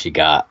like how she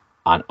got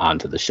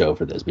onto the show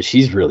for this. But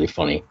she's really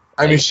funny.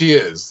 I mean, she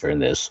is. During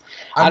this.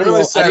 I'm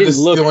really sad this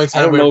is the only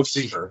time we ever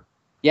see her.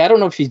 Yeah, I don't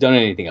know if she's done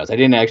anything else. I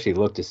didn't actually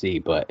look to see,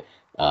 but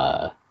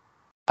I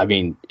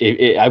mean,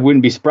 I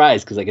wouldn't be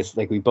surprised because, like it's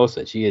like we both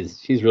said,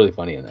 she's really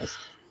funny in this.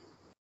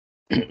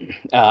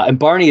 And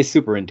Barney is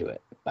super into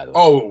it, by the way.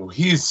 Oh,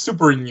 he's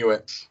super into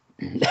it.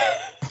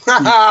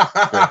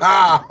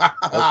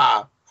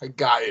 I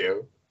got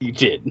you. You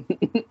did.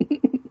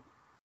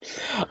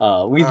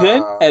 We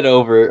then head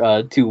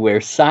over to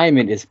where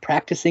Simon is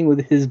practicing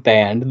with his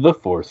band, the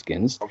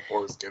Foreskins. The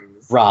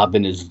Foreskins.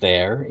 Robin is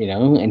there,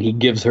 and he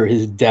gives her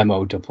his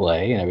demo to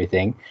play and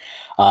everything.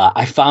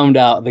 I found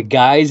out the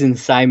guys in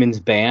Simon's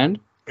band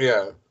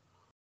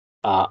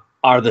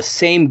are the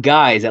same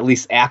guys, at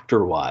least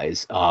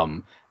actor-wise,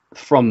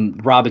 from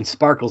Robin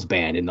Sparkle's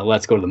band in the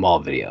Let's Go to the Mall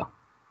video.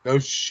 No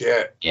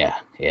shit. Yeah.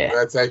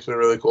 That's actually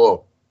really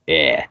cool.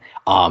 Yeah.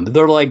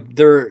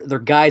 They're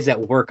guys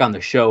that work on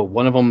the show.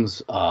 One of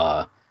them's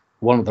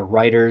one of the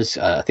writers.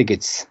 I think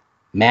it's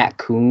Matt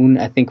Kuhn,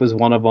 I think was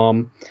one of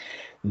them.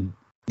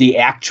 The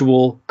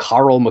actual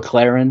Carl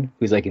McLaren,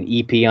 who's like an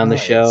EP on the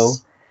show.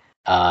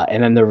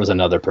 And then there was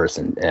another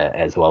person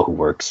as well who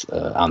works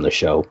on the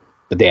show.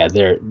 But they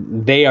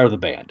are the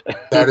band.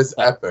 That is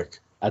epic.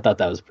 I thought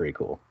that was pretty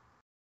cool.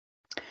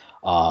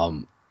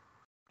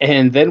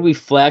 And then we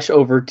flash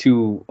over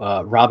to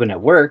Robin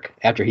at work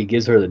after he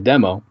gives her the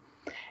demo.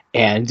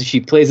 And she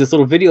plays this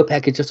little video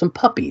package of some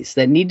puppies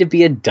that need to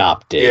be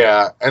adopted.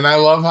 Yeah, and I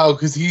love how,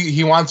 because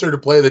he wants her to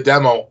play the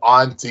demo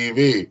on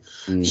TV.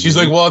 Mm-hmm. She's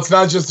like, well, it's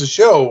not just a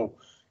show,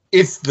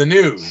 it's the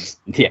news.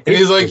 Yeah, and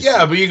he's like,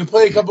 yeah, but you can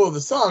play a couple of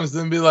the songs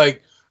and then be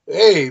like,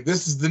 hey,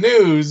 this is the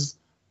news,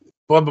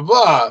 blah, blah,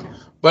 blah.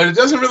 But it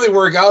doesn't really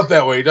work out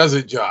that way, does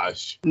it,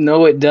 Josh?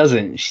 No, it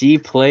doesn't. She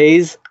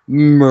plays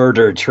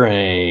Murder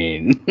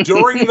Train.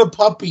 During the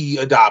puppy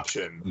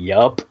adoption.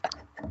 Yup.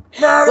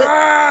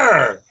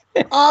 Murder!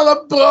 All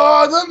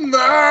aboard the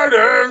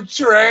murder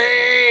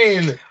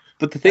train.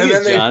 But the thing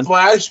is, then John, they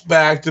flash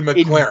back to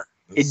McLaren.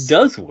 It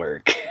does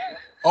work.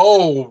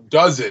 Oh,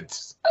 does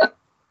it?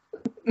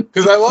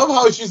 Because I love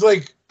how she's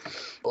like,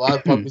 a lot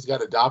of puppies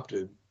got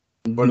adopted.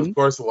 But of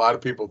course, a lot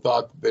of people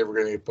thought that they were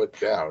going to get put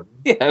down.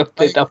 Yeah,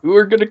 they thought we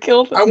were going to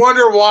kill them. I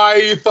wonder why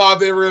you thought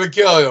they were going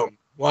to kill him.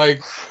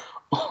 Like,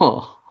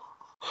 oh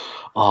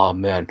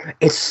man,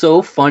 it's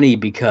so funny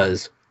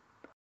because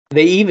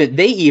they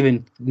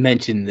even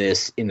mentioned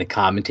this in the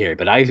commentary.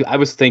 But I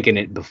was thinking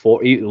it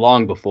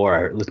long before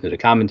I listened to the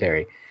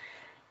commentary.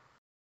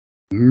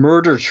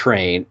 Murder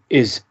Train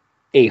is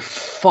a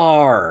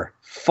far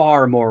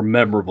more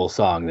memorable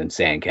song than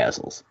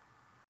Sandcastles.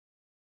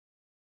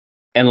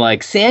 And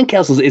like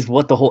Sandcastles is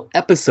what the whole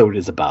episode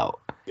is about.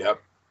 Yep.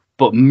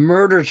 But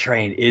Murder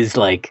Train is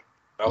like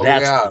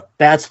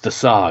that's the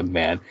song,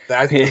 man.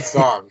 That's the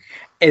song.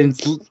 And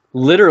it's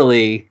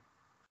literally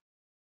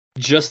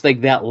just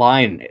like that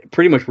line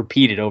pretty much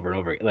repeated over and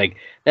over. Like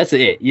that's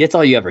it. That's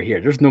all you ever hear.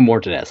 There's no more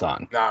to that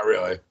song. Not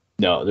really.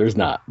 No, there's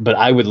not. But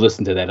I would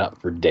listen to that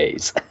up for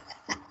days.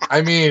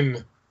 I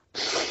mean,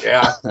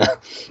 yeah.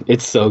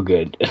 It's so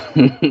good.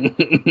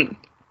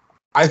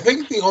 I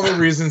think the only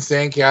reason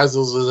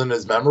Sandcastles isn't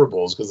as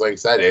memorable is because, like I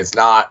said, it's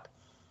not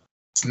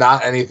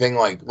anything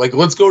like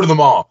Let's Go to the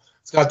Mall.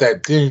 It's got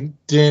that ding,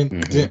 ding,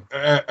 ding,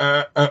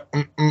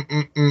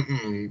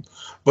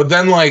 But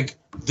then, like,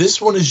 this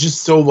one is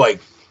just so,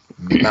 like,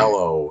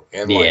 mellow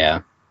and,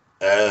 like,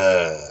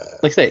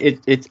 like I said,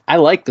 it's I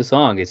like the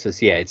song. It's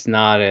just, it's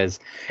not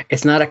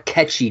a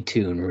catchy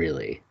tune,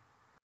 really.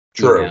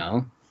 True. You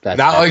know? Not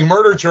like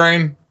Murder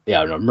Train.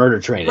 Yeah, no, Murder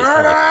Train is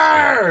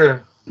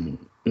Murder!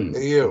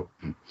 Hey, you.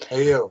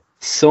 Hey, you.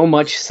 So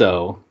much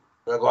so.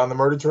 You want to go on the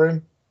Murder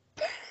Train?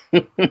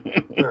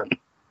 Sure.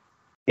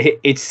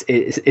 It's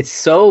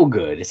so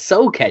good. It's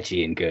so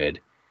catchy and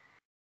good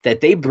that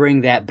they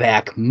bring that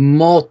back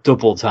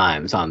multiple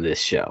times on this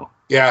show.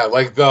 Yeah,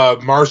 like the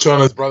Marshall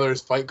and his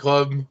Brothers Fight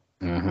Club.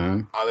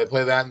 Mm-hmm. They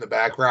play that in the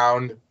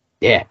background.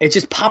 Yeah, it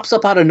just pops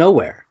up out of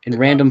nowhere in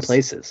random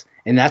places.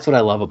 And that's what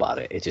I love about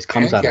it. It just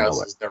comes out of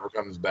nowhere. Never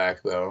comes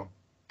back, though.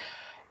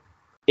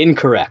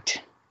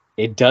 Incorrect.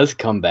 It does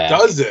come back.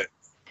 Does it?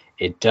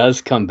 It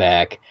does come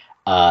back.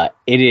 It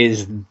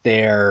is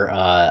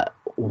their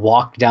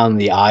Walk Down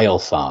the Aisle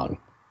song.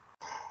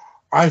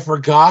 I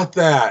forgot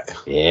that.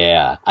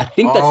 Yeah. I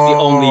think that's the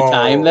only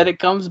time that it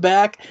comes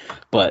back.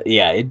 But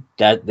yeah,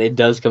 it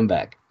does come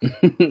back.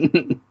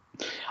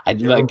 I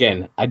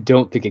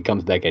don't think it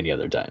comes back any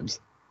other times.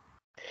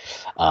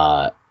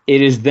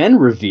 It is then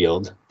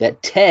revealed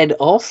that Ted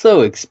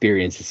also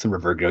experiences some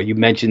vertigo. You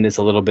mentioned this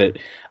a little bit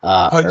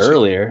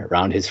earlier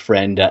around his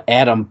friend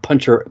Adam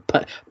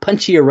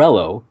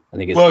Punciarello. I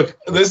think. Look,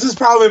 this is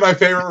probably my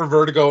favorite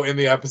vertigo in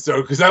the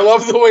episode because I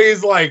love the way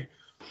he's like,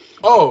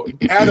 "Oh,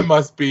 Adam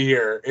must be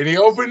here," and he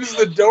opens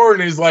the door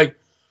and he's like,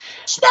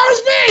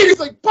 "Smells me!" He's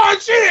like,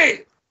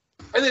 "Punchy!"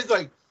 And he's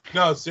like,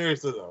 "No,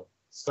 seriously though,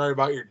 sorry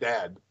about your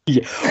dad."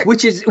 Yeah,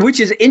 which is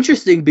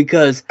interesting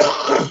because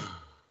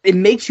it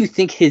makes you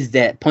think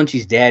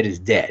Punchy's dad is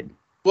dead.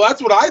 Well,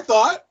 that's what I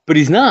thought. But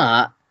he's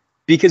not,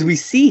 because we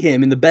see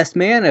him in the Best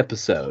Man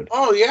episode.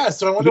 Oh, yeah,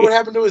 so I wonder what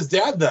happened to his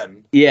dad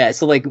then. Yeah,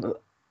 so, like,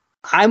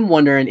 I'm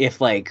wondering if,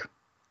 like,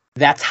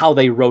 that's how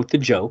they wrote the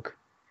joke.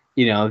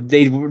 You know,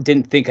 they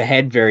didn't think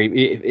ahead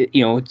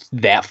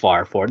that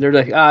far forward. They're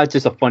like, it's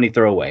just a funny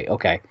throwaway.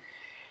 Okay.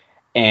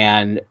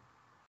 And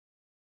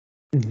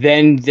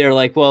then they're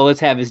like, well, let's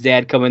have his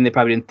dad come in. They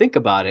probably didn't think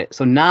about it.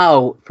 So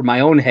now, for my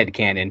own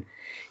headcanon,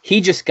 he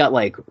just got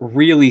like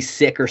really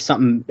sick or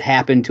something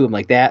happened to him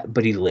like that,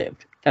 but he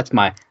lived. That's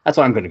what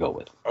I'm going to go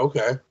with.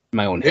 Okay.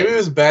 My own. Maybe it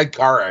was a bad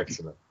car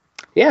accident.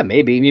 Yeah,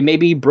 maybe. I mean,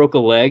 maybe he broke a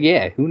leg.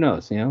 Yeah, who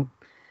knows? You know,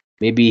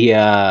 maybe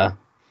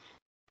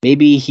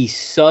he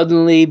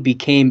suddenly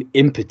became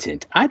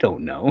impotent. I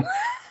don't know.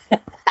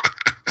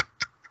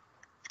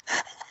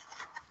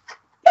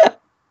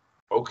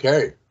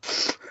 Okay.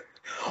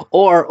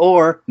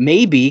 Or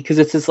maybe because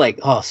it's just like,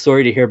 oh,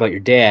 sorry to hear about your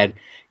dad.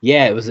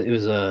 Yeah, it was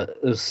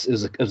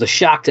a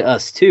shock to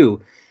us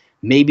too.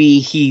 Maybe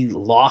he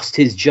lost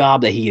his job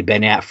that he had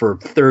been at for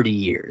 30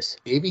 years.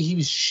 Maybe he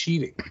was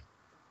cheating.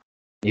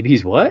 Maybe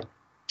he's what?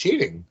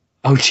 Cheating.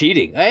 Oh,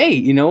 cheating. Hey,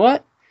 you know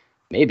what?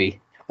 Maybe.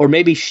 Or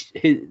maybe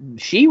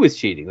she was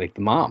cheating, like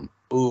the mom.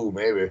 Ooh,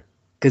 maybe.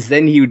 Because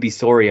then he would be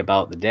sorry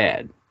about the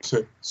dad.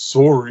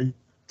 Sorry.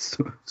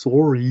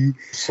 Sorry.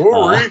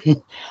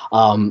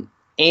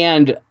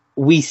 And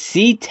we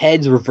see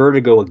Ted's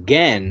vertigo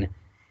again,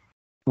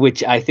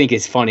 which I think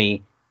is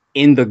funny,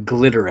 in the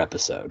glitter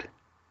episode.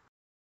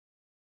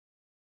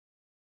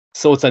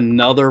 So it's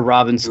another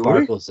Robin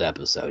Sparkles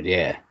episode,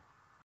 yeah.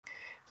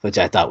 Which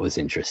I thought was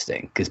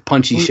interesting, because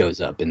Punchy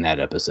shows up in that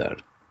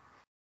episode.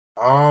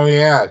 Oh,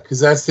 yeah, because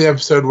that's the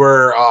episode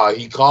where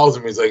he calls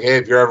him. He's like, hey,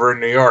 if you're ever in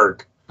New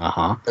York.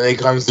 Uh-huh. And he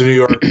comes to New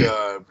York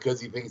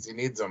because he thinks he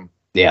needs him.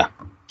 Yeah.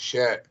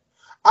 Shit.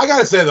 I got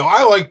to say, though,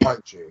 I like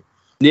Punchy.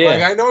 Yeah.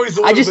 Like, I know he's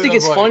I just think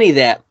it's funny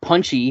that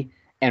Punchy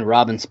and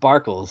Robin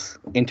Sparkles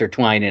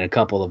intertwine in a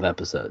couple of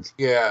episodes.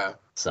 Yeah.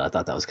 So I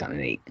thought that was kind of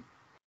neat.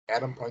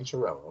 Adam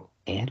Punciarello.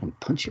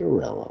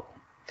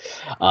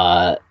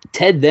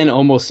 Ted then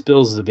almost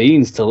spills the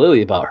beans to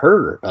Lily about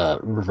her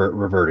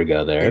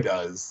vertigo there. He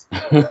does.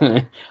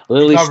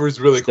 Lily covers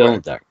really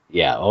quick. Dark.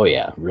 Yeah, oh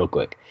yeah, real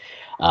quick.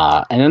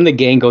 And then the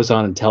gang goes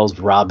on and tells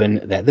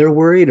Robin that they're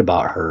worried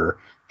about her,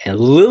 and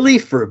Lily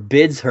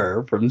forbids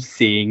her from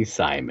seeing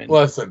Simon.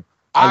 Listen,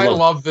 I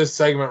love this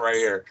segment right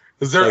here.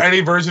 Is there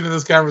any version of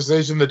this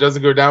conversation that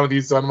doesn't go down with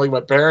you sounding like my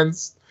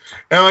parents?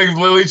 And like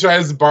Lily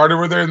tries to barter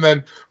with her, and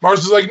then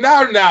Marshall's like,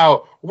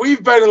 now,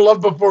 we've been in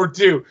love before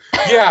too.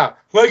 Yeah,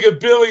 like a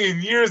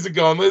billion years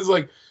ago. And Liz's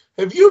like,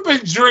 have you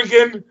been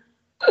drinking?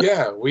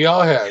 Yeah, we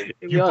all had.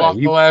 You fought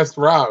the last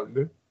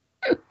round.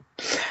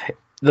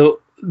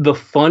 The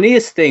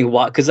funniest thing,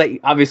 because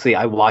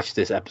I watched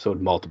this episode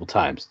multiple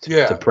times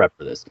to prep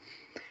for this.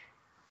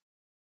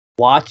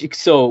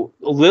 So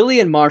Lily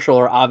and Marshall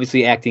are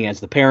obviously acting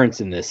as the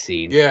parents in this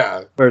scene.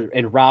 Yeah.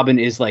 And Robin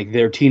is like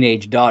their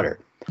teenage daughter.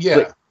 Yeah.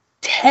 But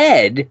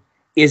Ted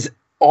is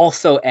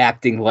also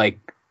acting like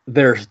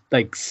their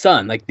like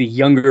son, like the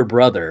younger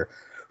brother,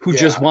 who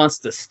just wants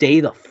to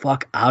stay the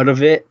fuck out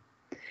of it,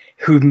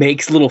 who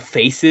makes little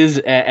faces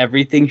at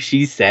everything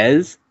she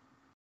says,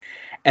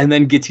 and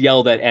then gets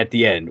yelled at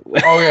the end.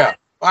 Oh, yeah.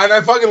 And I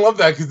fucking love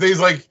that because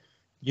he's like,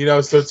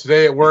 so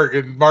today at work,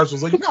 and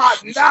Marshall's like,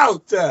 not now,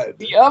 Ted.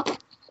 Yep.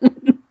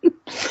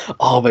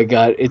 Oh my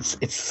god, it's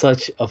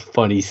such a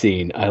funny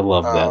scene. I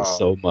love that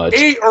so much.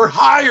 8 or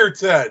higher,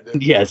 Ted.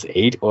 Yes,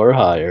 8 or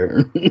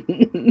higher.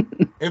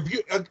 If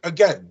you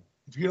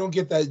don't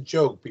get that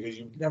joke because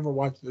you've never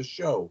watched the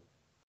show,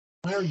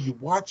 why are you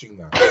watching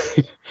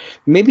that?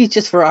 Maybe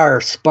just for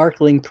our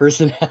sparkling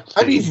personality.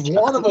 I mean,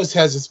 one of us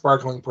has a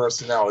sparkling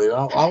personality.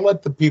 I'll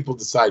let the people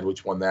decide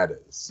which one that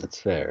is. That's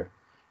fair.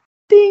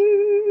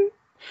 Ding.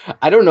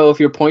 I don't know if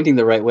you're pointing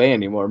the right way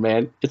anymore,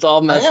 man. It's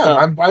all messed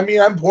up.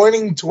 I'm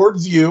pointing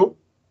towards you.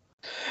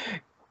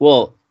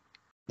 Well,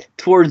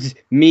 towards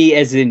me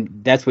as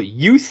in that's what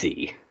you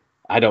see.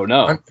 I don't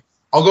know.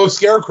 I'll go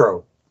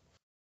Scarecrow.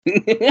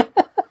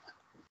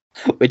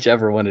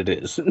 Whichever one it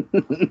is.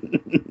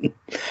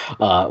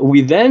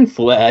 We then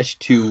flash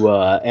to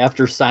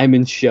after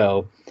Simon's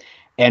show,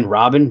 and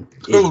Robin's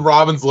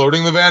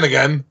loading the van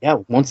again. Yeah,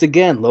 once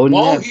again loading.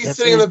 While he's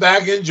sitting in the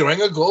back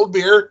enjoying a cold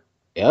beer.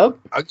 Yep.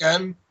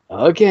 Again.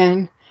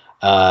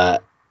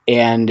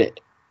 And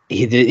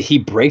he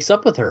breaks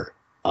up with her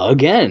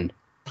again.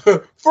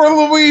 For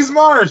Louise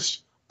Marsh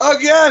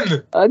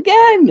Again!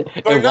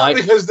 But not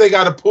because they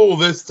got a pool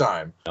this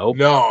time. Nope.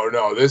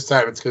 No. This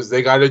time it's because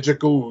they got a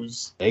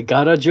jacuzzi. They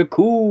got a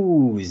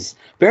jacuzzi.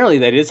 Apparently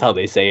that is how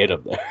they say it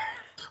up there.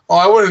 Oh,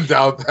 I wouldn't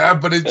doubt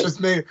that, but it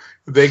just made...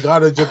 They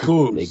got a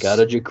jacuzzi. They got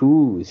a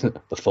jacuzzi.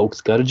 The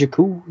folks got a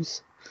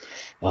jacuzzi.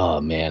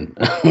 Oh, man.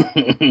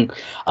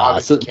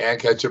 So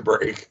can't catch a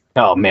break.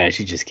 Oh, man,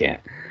 she just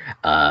can't.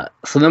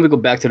 So then we go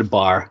back to the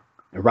bar.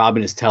 And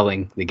Robin is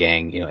telling the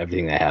gang,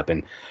 everything that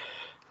happened.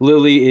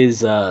 Lily is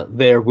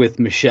there with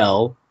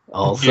Michelle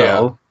also.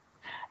 Yeah.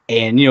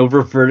 And,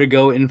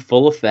 Vertigo in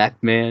full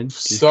effect, man.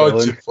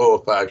 Such in full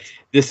effect.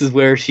 This is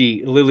where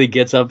Lily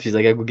gets up. She's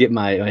like, I go get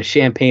my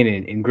champagne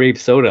and grape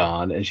soda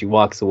on. And she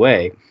walks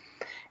away.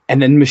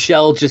 And then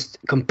Michelle, just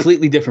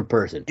completely different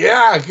person.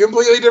 Yeah,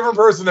 completely different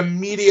person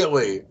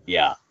immediately.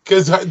 Yeah.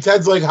 Because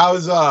Ted's like,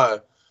 how's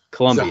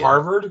Columbia. Is it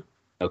Harvard?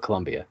 No,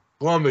 Columbia.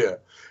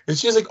 And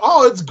she's like,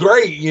 oh, it's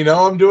great.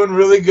 I'm doing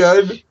really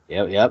good.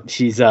 Yep.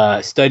 She's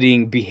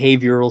studying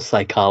behavioral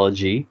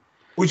psychology.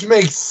 Which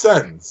makes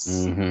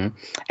sense. Mm-hmm.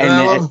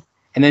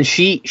 And then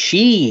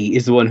she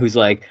is the one who's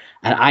like,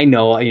 and I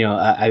know,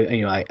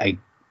 I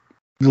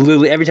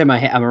Lily, every time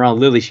I'm around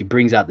Lily, she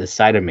brings out this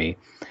side of me.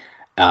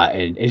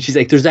 And she's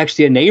like, there's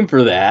actually a name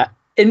for that.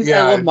 And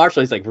I love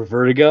Marshall. He's like,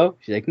 vertigo?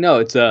 She's like, no,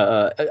 it's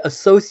a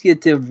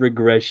associative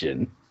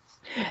regression.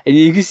 And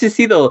you can just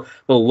see the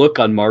look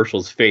on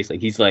Marshall's face.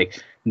 Like, he's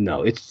like,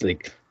 no, it's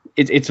like,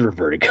 it's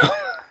vertigo.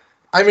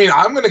 I mean,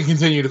 I'm going to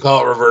continue to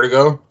call it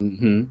vertigo.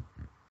 Mm-hmm.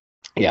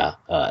 Yeah.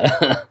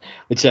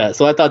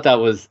 So I thought that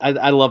was,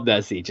 I love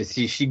that scene. Just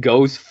she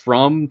goes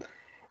from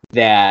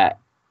that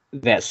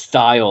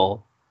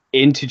style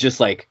into just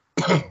like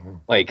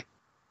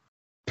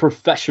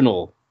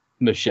professional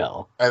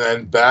Michelle. And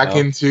then back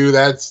into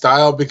that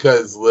style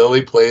because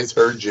Lily plays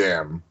her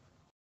jam.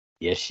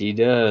 Yes, she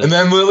does. And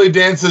then Lily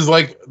dances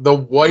like the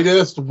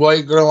whitest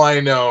white girl I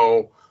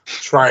know,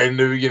 trying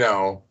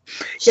to,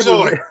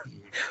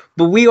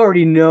 but we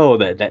already know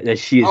that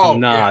she is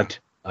not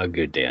a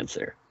good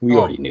dancer. We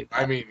already knew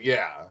that. I mean,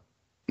 yeah.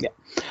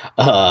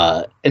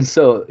 Yeah. And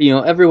so,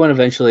 everyone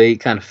eventually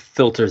kind of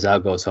filters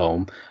out, goes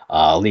home,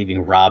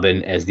 leaving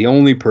Robin as the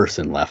only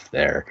person left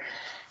there.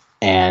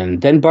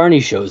 And then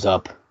Barney shows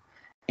up,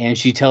 and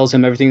she tells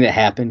him everything that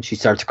happened. She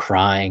starts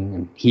crying,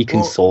 and he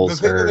consoles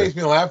her. The thing that makes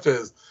me laugh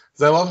is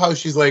I love how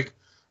she's like,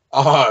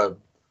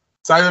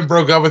 Simon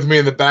broke up with me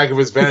in the back of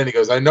his van, and he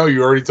goes, I know,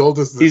 you already told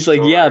us this. He's story.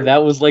 Like, yeah,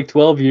 that was like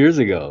 12 years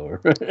ago.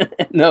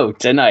 No,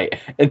 tonight.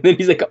 And then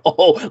he's like,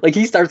 oh, like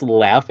he starts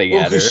laughing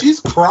at her. She's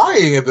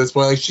crying at this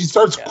point. Like, she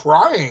starts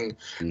crying.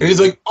 And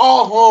he's like,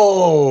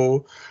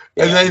 oh.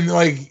 Yeah. And then,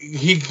 like,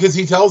 because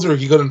he tells her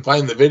he couldn't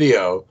find the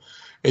video.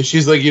 And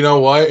she's like, you know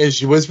what? And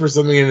she whispers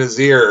something in his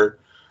ear.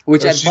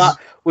 Which I thought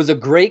was a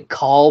great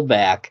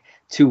callback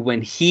to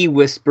when he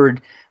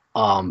whispered,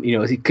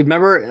 he could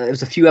remember it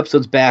was a few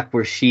episodes back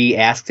where she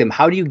asked him,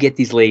 how do you get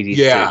these ladies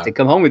to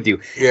come home with you?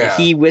 Yeah.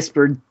 And he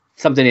whispered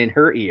something in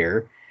her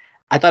ear.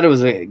 I thought it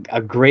was a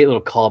great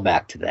little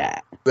callback to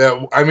that.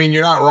 I mean,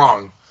 you're not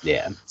wrong.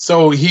 Yeah.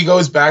 So he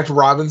goes back to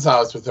Robin's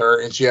house with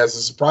her, and she has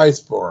a surprise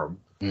for him.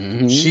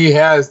 Mm-hmm. She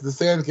has the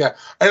SANDCASTLE,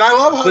 and I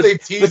love how they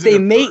tease. But they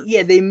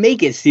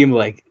make it seem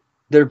like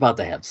they're about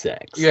to have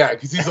sex. Yeah,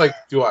 because he's like,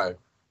 do I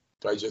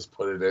just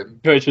put it in?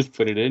 Do I just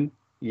put it in?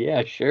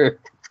 Yeah, sure.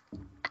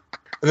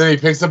 And then he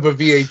picks up a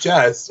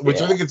VHS, which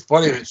I think it's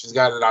funny that she's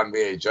got it on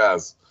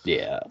VHS.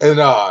 Yeah.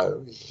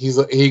 And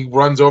he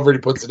runs over and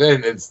he puts it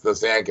in. It's the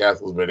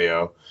SANDCASTLES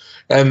video,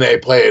 and they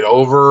play it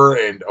over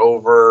and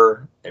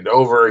over and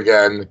over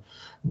again.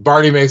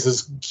 Barney makes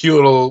this cute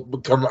little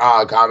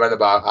comment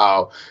about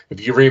how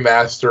if you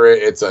remaster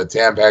it, it's a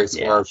Tampax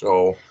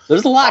commercial.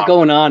 There's a lot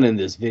going on in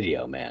this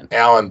video, man.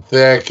 Alan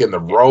Thicke and the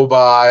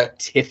robot.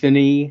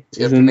 Tiffany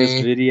is in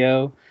this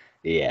video.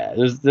 Yeah,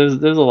 there's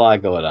a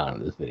lot going on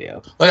in this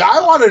video. Like,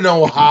 I want to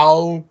know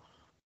how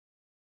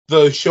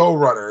the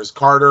showrunners,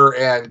 Carter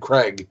and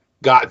Craig,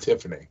 got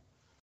Tiffany.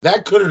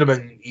 That could have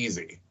been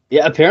easy.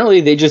 Yeah,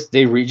 apparently they just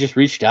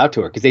reached out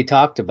to her because they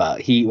talked about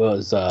he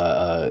was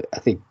I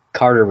think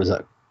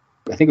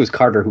it was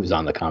Carter who was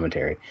on the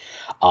commentary.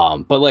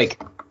 But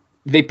like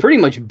they pretty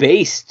much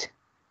based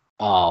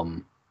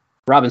Robin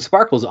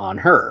Sparkles on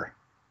her.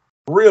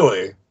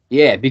 Really?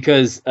 Yeah,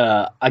 because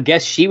I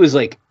guess she was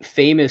like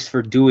famous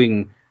for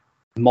doing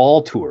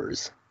mall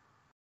tours.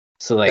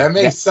 So like that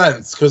makes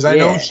sense because I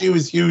know she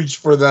was huge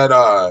for that.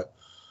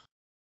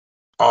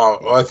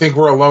 I think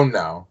We're Alone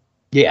Now.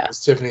 Yeah,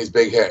 it's Tiffany's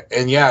big hit,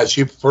 and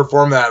she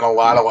performed that in a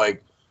lot of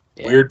like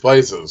weird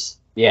places.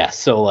 Yeah,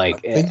 so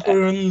like I think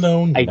we're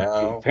alone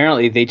now.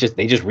 Apparently they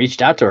just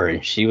reached out to her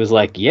and she was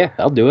like, "Yeah,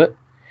 I'll do it."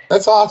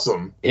 That's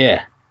awesome.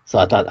 Yeah, so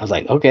I was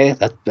like, okay,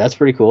 that's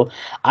pretty cool.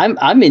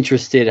 I'm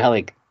interested how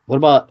like. What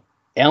about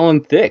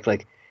Alan Thicke?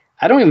 Like,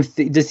 I don't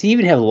even does he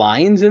even have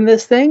lines in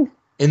this thing?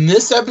 In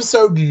this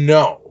episode,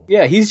 no.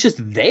 Yeah, he's just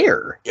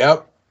there.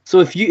 Yep.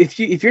 So if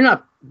you're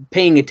not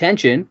paying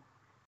attention,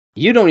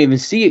 you don't even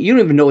see it. You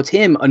don't even know it's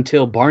him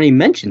until Barney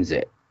mentions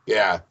it.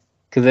 Yeah.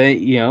 Because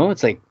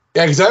it's like.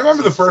 Yeah, because I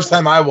remember the first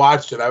time I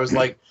watched it, I was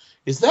like,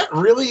 is that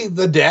really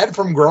the dad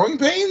from Growing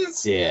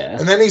Pains? Yeah.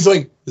 And then he's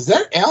like, is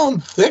that Alan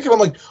Thicke? And I'm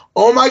like,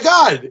 oh my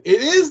God,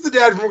 it is the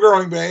dad from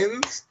Growing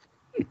Pains.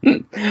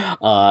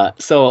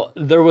 So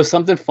there was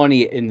something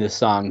funny in this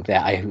song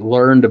that I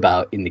learned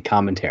about in the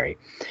commentary.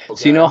 Okay.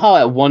 So you know how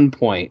at one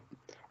point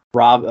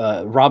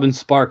Robin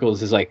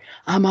Sparkles is like,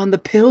 I'm on the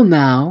pill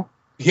now.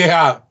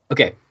 Yeah.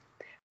 Okay.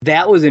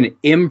 That was an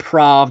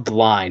improv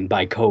line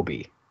by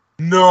Kobe.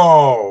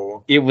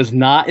 No. It was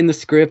not in the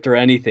script or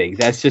anything.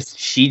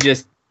 She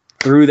just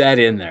threw that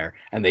in there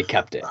and they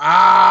kept it.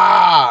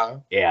 Ah.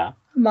 Yeah.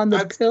 I'm on the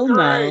That's pill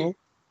great.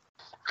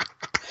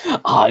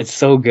 now. Oh, it's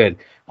so good.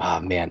 Oh,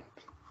 man.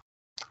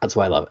 That's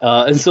why I love it.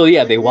 And so,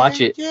 yeah, they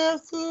watch it.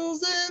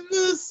 Castles in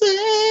the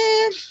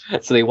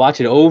sand. So they watch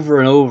it over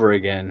and over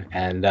again.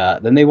 And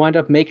then they wind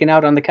up making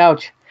out on the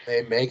couch.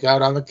 They make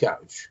out on the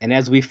couch. And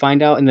as we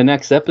find out in the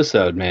next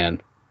episode,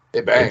 man.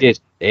 They bang. They did.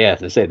 Yeah,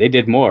 they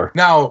did more.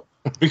 Now,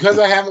 because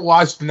I haven't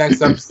watched the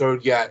next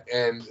episode yet,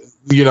 and,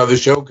 the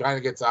show kind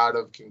of gets out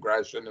of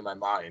progression in my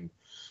mind,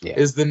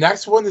 is the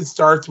next one that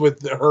starts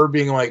with her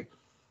being like,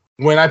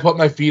 when I put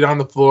my feet on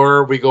the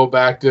floor, we go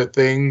back to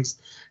things.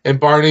 And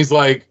Barney's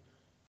like,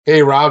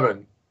 hey,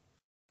 Robin,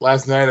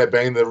 last night I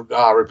banged the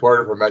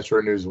reporter for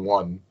Metro News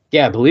 1.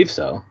 Yeah, I believe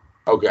so.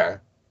 Okay.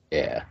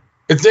 Yeah.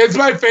 It's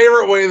my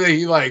favorite way that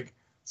he,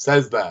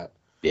 says that.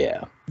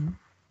 Yeah.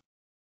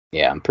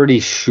 Yeah, I'm pretty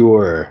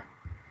sure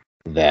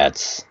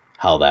that's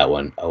how that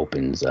one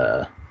opens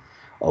up.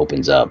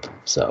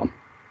 So,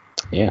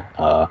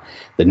 yeah.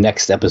 The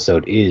next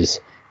episode is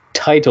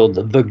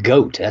titled The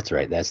Goat. That's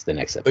right. That's the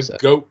next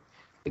episode. The Goat.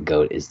 The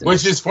Goat is the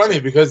Which is funny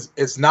because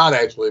it's not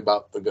actually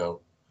about the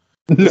goat.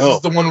 No. This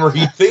is the one where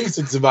he thinks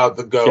it's about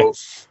the goat.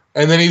 Yes.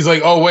 And then he's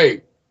like, oh,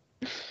 wait.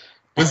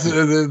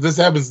 This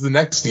happens the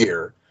next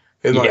year.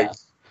 And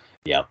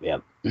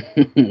Yep.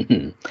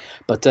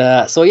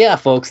 But, so yeah,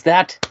 folks,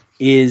 that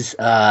is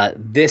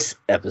this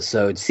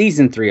episode,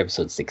 season 3,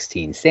 episode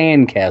 16,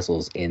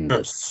 Sandcastles in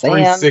the Sand.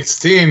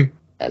 316.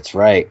 That's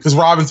right. Because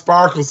Robin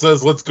Sparkle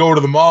says, let's go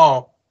to the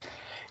mall.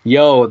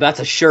 Yo, that's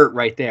a shirt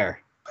right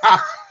there.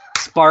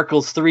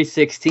 Sparkles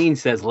 316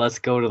 says, let's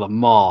go to the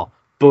mall.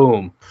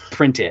 Boom.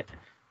 Print it.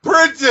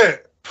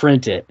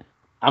 Print it.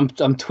 I'm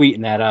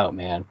tweeting that out,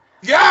 man.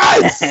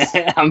 Yes!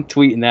 I'm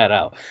tweeting that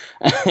out.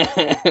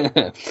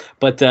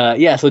 But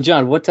yeah, so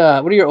John, what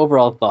are your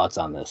overall thoughts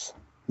on this?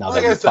 Now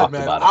like that I we've said, talked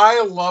man, about it.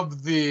 I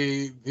love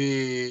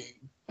the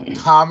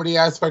comedy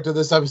aspect of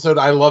this episode.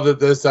 I love that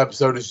this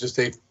episode is just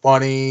a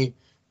funny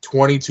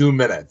 22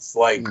 minutes.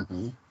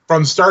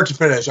 From start to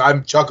finish,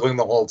 I'm chuckling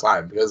the whole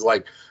time because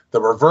the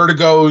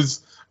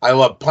Vertigos, I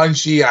love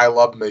Punchy, I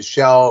love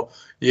Michelle.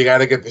 You got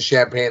to get the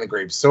champagne and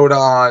grape soda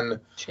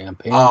on.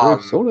 Grape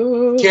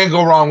soda. Can't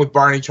go wrong with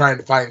Barney trying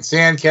to find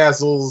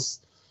sandcastles.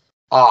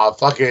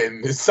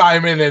 Fucking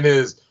Simon and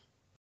his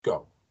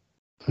go.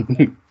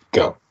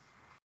 Go.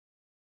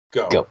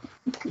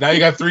 Now you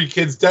got 3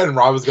 kids dead and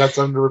Robin's got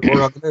something to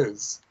report on the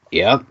news.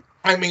 Yep.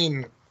 I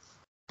mean,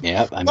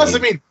 plus,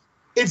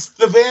 it's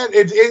the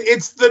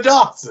it's the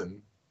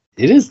Dawson.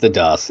 It is the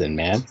Dawson,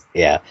 man.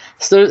 Yeah.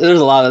 So there's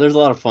a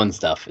lot of fun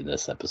stuff in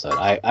this episode.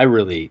 I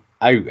really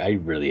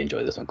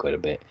enjoy this one quite a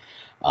bit.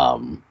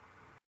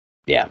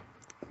 Yeah.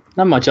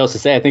 Not much else to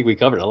say. I think we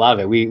covered a lot of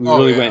it. We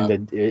really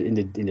went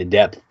into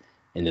depth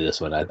into this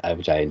one,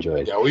 which I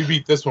enjoyed. Yeah, we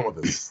beat this one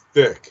with a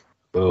stick.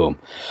 Boom.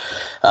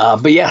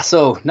 But yeah,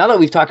 so now that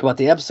we've talked about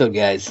the episode,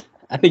 guys,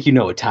 I think you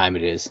know what time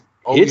it is.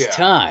 It's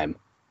time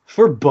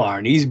for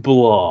Barney's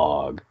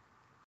blog.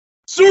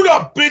 Suit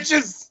up,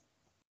 bitches!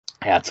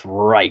 That's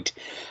right.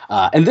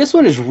 And this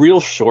one is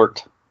real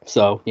short.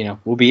 So,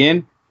 we'll be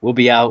in, we'll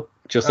be out,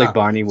 just like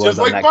Barney was. Just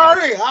like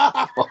Barney!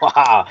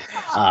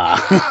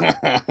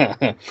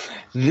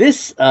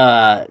 This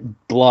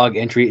blog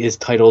entry is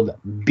titled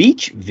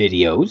Beach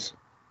Videos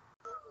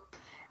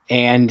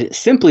and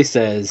simply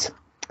says,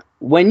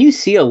 when you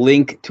see a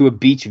link to a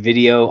beach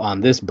video on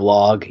this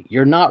blog,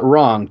 you're not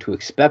wrong to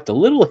expect a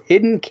little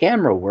hidden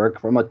camera work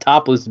from a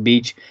topless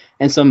beach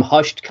and some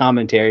hushed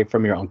commentary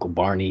from your Uncle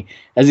Barney,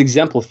 as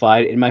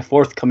exemplified in my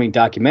forthcoming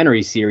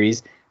documentary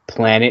series,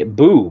 Planet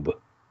Boob.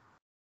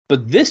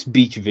 But this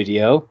beach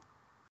video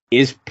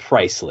is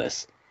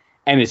priceless.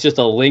 And it's just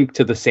a link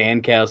to the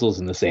Sandcastles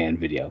in the Sand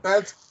video.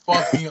 That's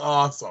fucking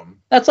awesome.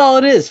 That's all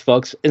it is,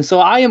 folks. And so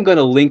I am going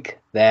to link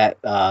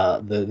that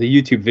the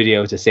YouTube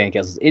video to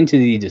Sandcastles into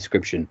the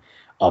description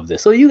of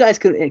this, so you guys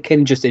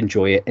can just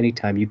enjoy it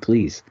anytime you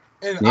please.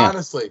 And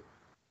honestly,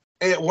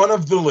 one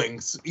of the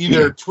links,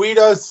 either tweet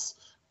us,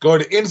 go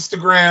to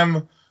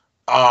Instagram,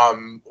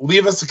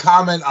 leave us a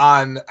comment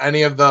on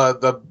any of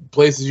the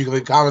places you can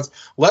leave comments.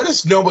 Let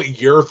us know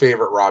what your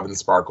favorite Robin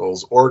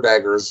Sparkles or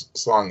Daggers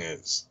song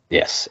is.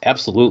 Yes,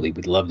 absolutely.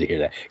 We'd love to hear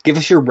that. Give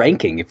us your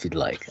ranking if you'd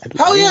like.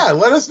 Hell yeah.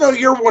 Let us know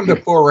your 1 to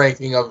 4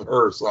 ranking of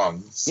her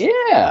songs.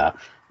 Yeah.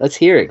 Let's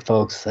hear it,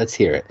 folks. Let's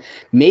hear it.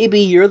 Maybe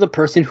you're the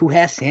person who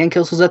has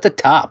Sandcastles at the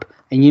top.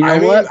 And you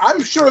know what?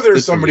 I'm sure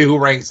there's somebody who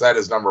ranks that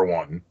as number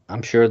 1.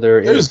 I'm sure there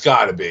is. There's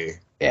got to be.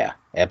 Yeah,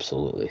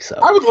 absolutely. So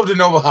I would love to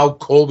know how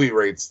Colby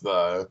rates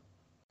the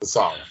the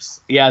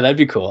songs. Yeah, that'd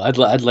be cool. I'd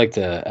like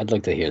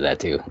to hear that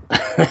too.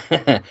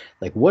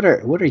 Like, what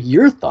are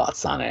your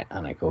thoughts on it,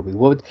 Kobe?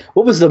 What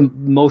was the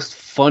most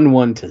fun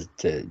one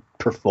to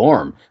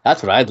perform?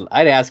 That's what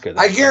I'd ask her.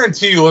 I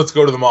guarantee you, Let's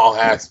Go to the Mall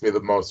has to be the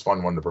most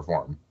fun one to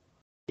perform.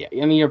 Yeah,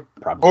 I mean, you're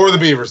probably or the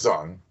Beaver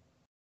song.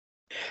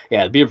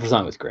 Yeah, the Beaver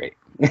song was great.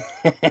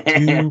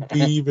 Two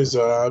beavers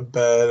are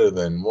better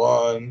than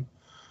one.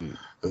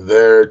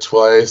 They're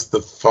twice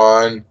the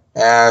fun.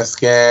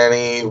 Ask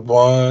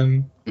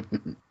anyone.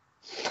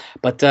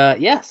 But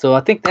yeah, so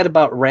I think that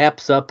about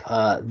wraps up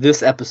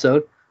this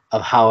episode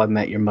of How I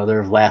Met Your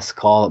Mother, Last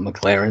Call at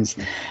McLaren's.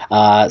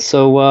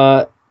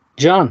 So,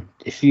 John,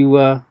 if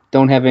you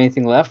don't have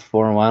anything left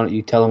for them, why don't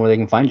you tell them where they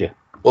can find you?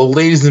 Well,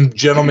 ladies and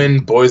gentlemen,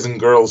 boys and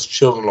girls,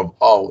 children of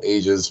all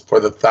ages, for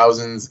the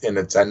thousands in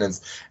attendance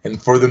and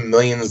for the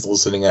millions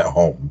listening at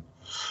home,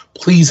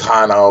 please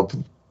hon up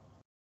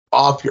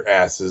off your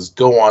asses,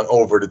 go on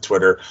over to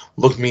Twitter,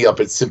 look me up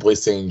at Simply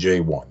Saying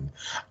J1.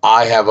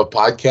 I have a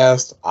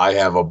podcast, I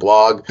have a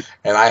blog,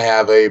 and I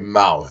have a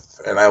mouth,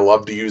 and I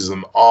love to use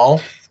them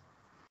all.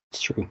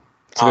 It's true.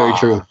 It's very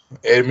true.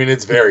 I mean,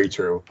 it's very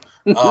true.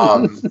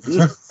 I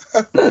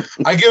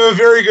give a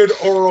very good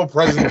oral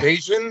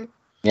presentation.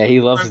 Yeah,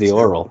 he loves the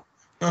oral.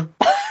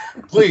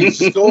 Please,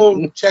 just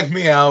go check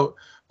me out.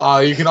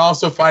 You can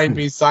also find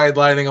me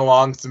sidelining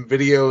along some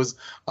videos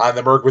on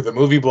the Merc with a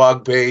Movie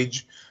blog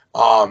page.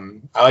 I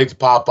like to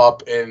pop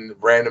up in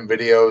random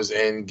videos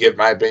and give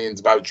my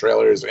opinions about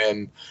trailers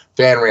and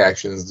fan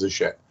reactions to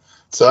shit.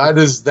 So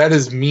that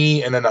is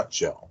me in a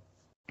nutshell.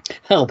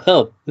 Help.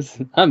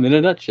 I'm in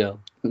a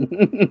nutshell.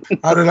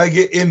 How did I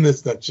get in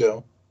this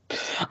nutshell?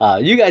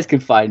 You guys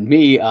can find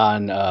me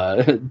on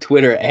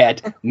Twitter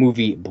at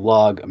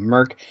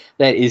MovieBlogMerc.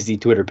 That is the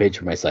Twitter page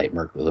for my site,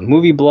 Merc with a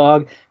Movie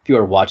Blog. If you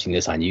are watching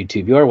this on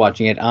YouTube, you are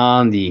watching it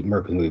on the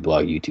Merc with a Movie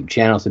Blog YouTube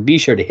channel. So be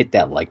sure to hit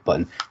that like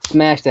button,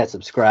 smash that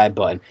subscribe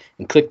button,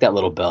 and click that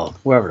little bell,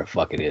 wherever the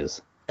fuck it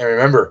is. And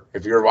remember,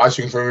 if you're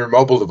watching from your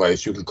mobile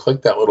device, you can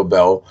click that little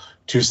bell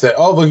to say,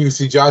 oh, look, you can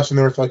see Josh in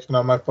the reflection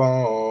on my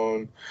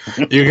phone.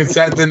 You can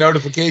set the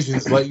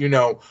notifications to let you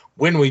know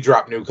when we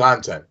drop new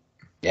content.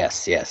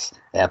 Yes,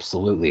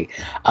 absolutely.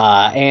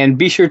 And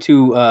be sure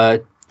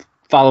to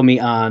follow me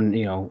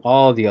on,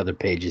 all the other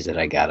pages that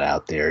I got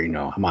out there.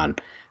 I'm on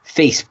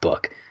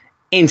Facebook,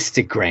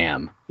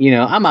 Instagram.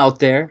 I'm out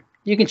there.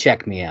 You can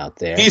check me out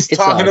there. He's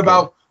talking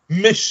about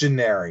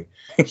missionary.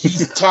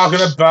 He's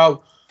talking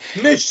about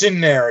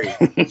missionary.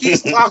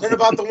 He's talking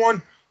about the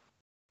one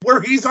where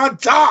he's on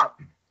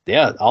top.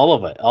 Yeah, all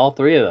of it. All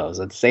three of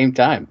those at the same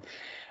time.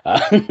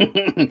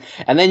 And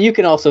then you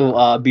can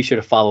also be sure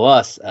to follow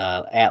us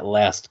at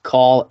Last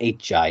Call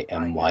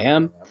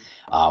HIMYM.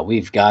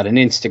 We've got an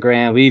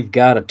Instagram, we've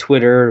got a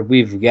Twitter,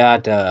 we've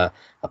got a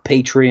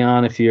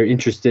Patreon if you're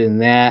interested in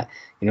that.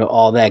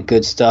 All that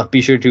good stuff.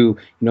 Be sure to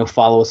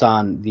follow us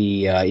on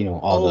the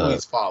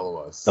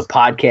follow us. The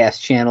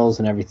podcast channels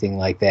and everything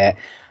like that.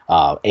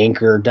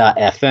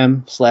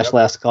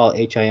 Anchor.fm/Last Call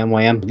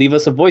HIMYM. Leave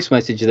us a voice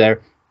message there.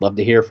 Love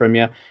to hear from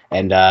you.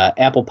 And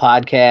Apple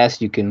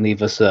Podcasts, you can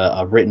leave us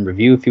a written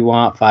review if you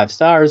want, 5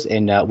 stars,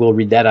 and we'll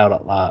read that out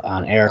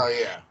on air. Oh,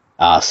 yeah.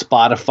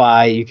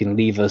 Spotify, you can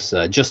leave us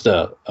just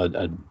a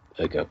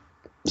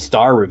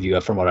star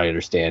review, from what I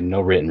understand.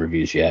 No written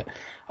reviews yet.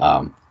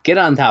 Get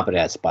on top of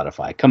that,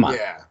 Spotify. Come on.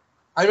 Yeah.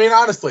 I mean,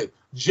 honestly,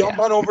 jump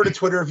on over to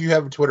Twitter if you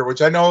have a Twitter,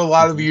 which I know a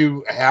lot of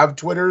you have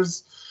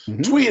Twitters.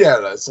 Mm-hmm. Tweet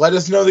at us. Let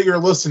us know that you're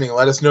listening.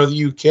 Let us know that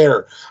you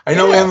care. I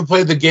know we haven't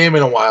played the game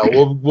in a while.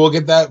 We'll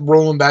get that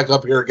rolling back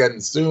up here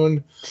again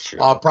soon.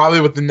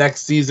 Probably with the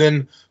next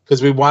season,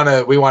 because we want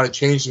to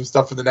change some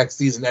stuff for the next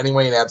season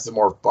anyway and have some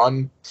more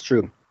fun. It's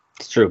true.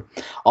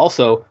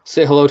 Also,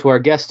 say hello to our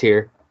guest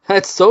here.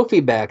 That's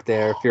Sophie back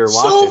there. If you're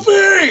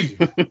watching,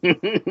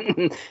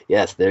 Sophie.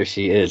 Yes, there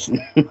she is.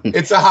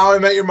 It's a How I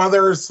Met Your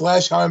Mother /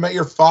 How I Met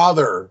Your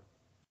Father.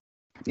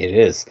 It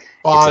is.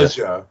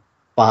 Baja.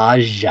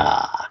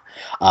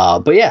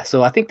 But yeah,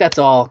 so I think that's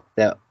all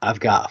that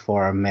I've got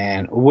for him,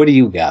 man. What do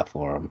you got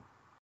for him?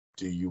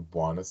 Do you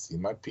want to see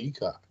my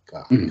peacock?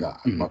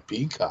 My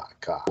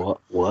peacock.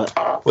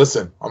 What?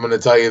 Listen, I'm going to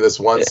tell you this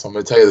once. I'm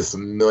going to tell you this a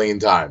million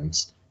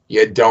times.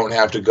 You don't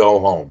have to go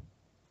home,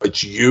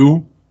 but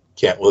you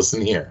can't listen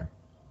here.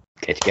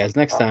 Catch you guys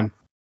next time.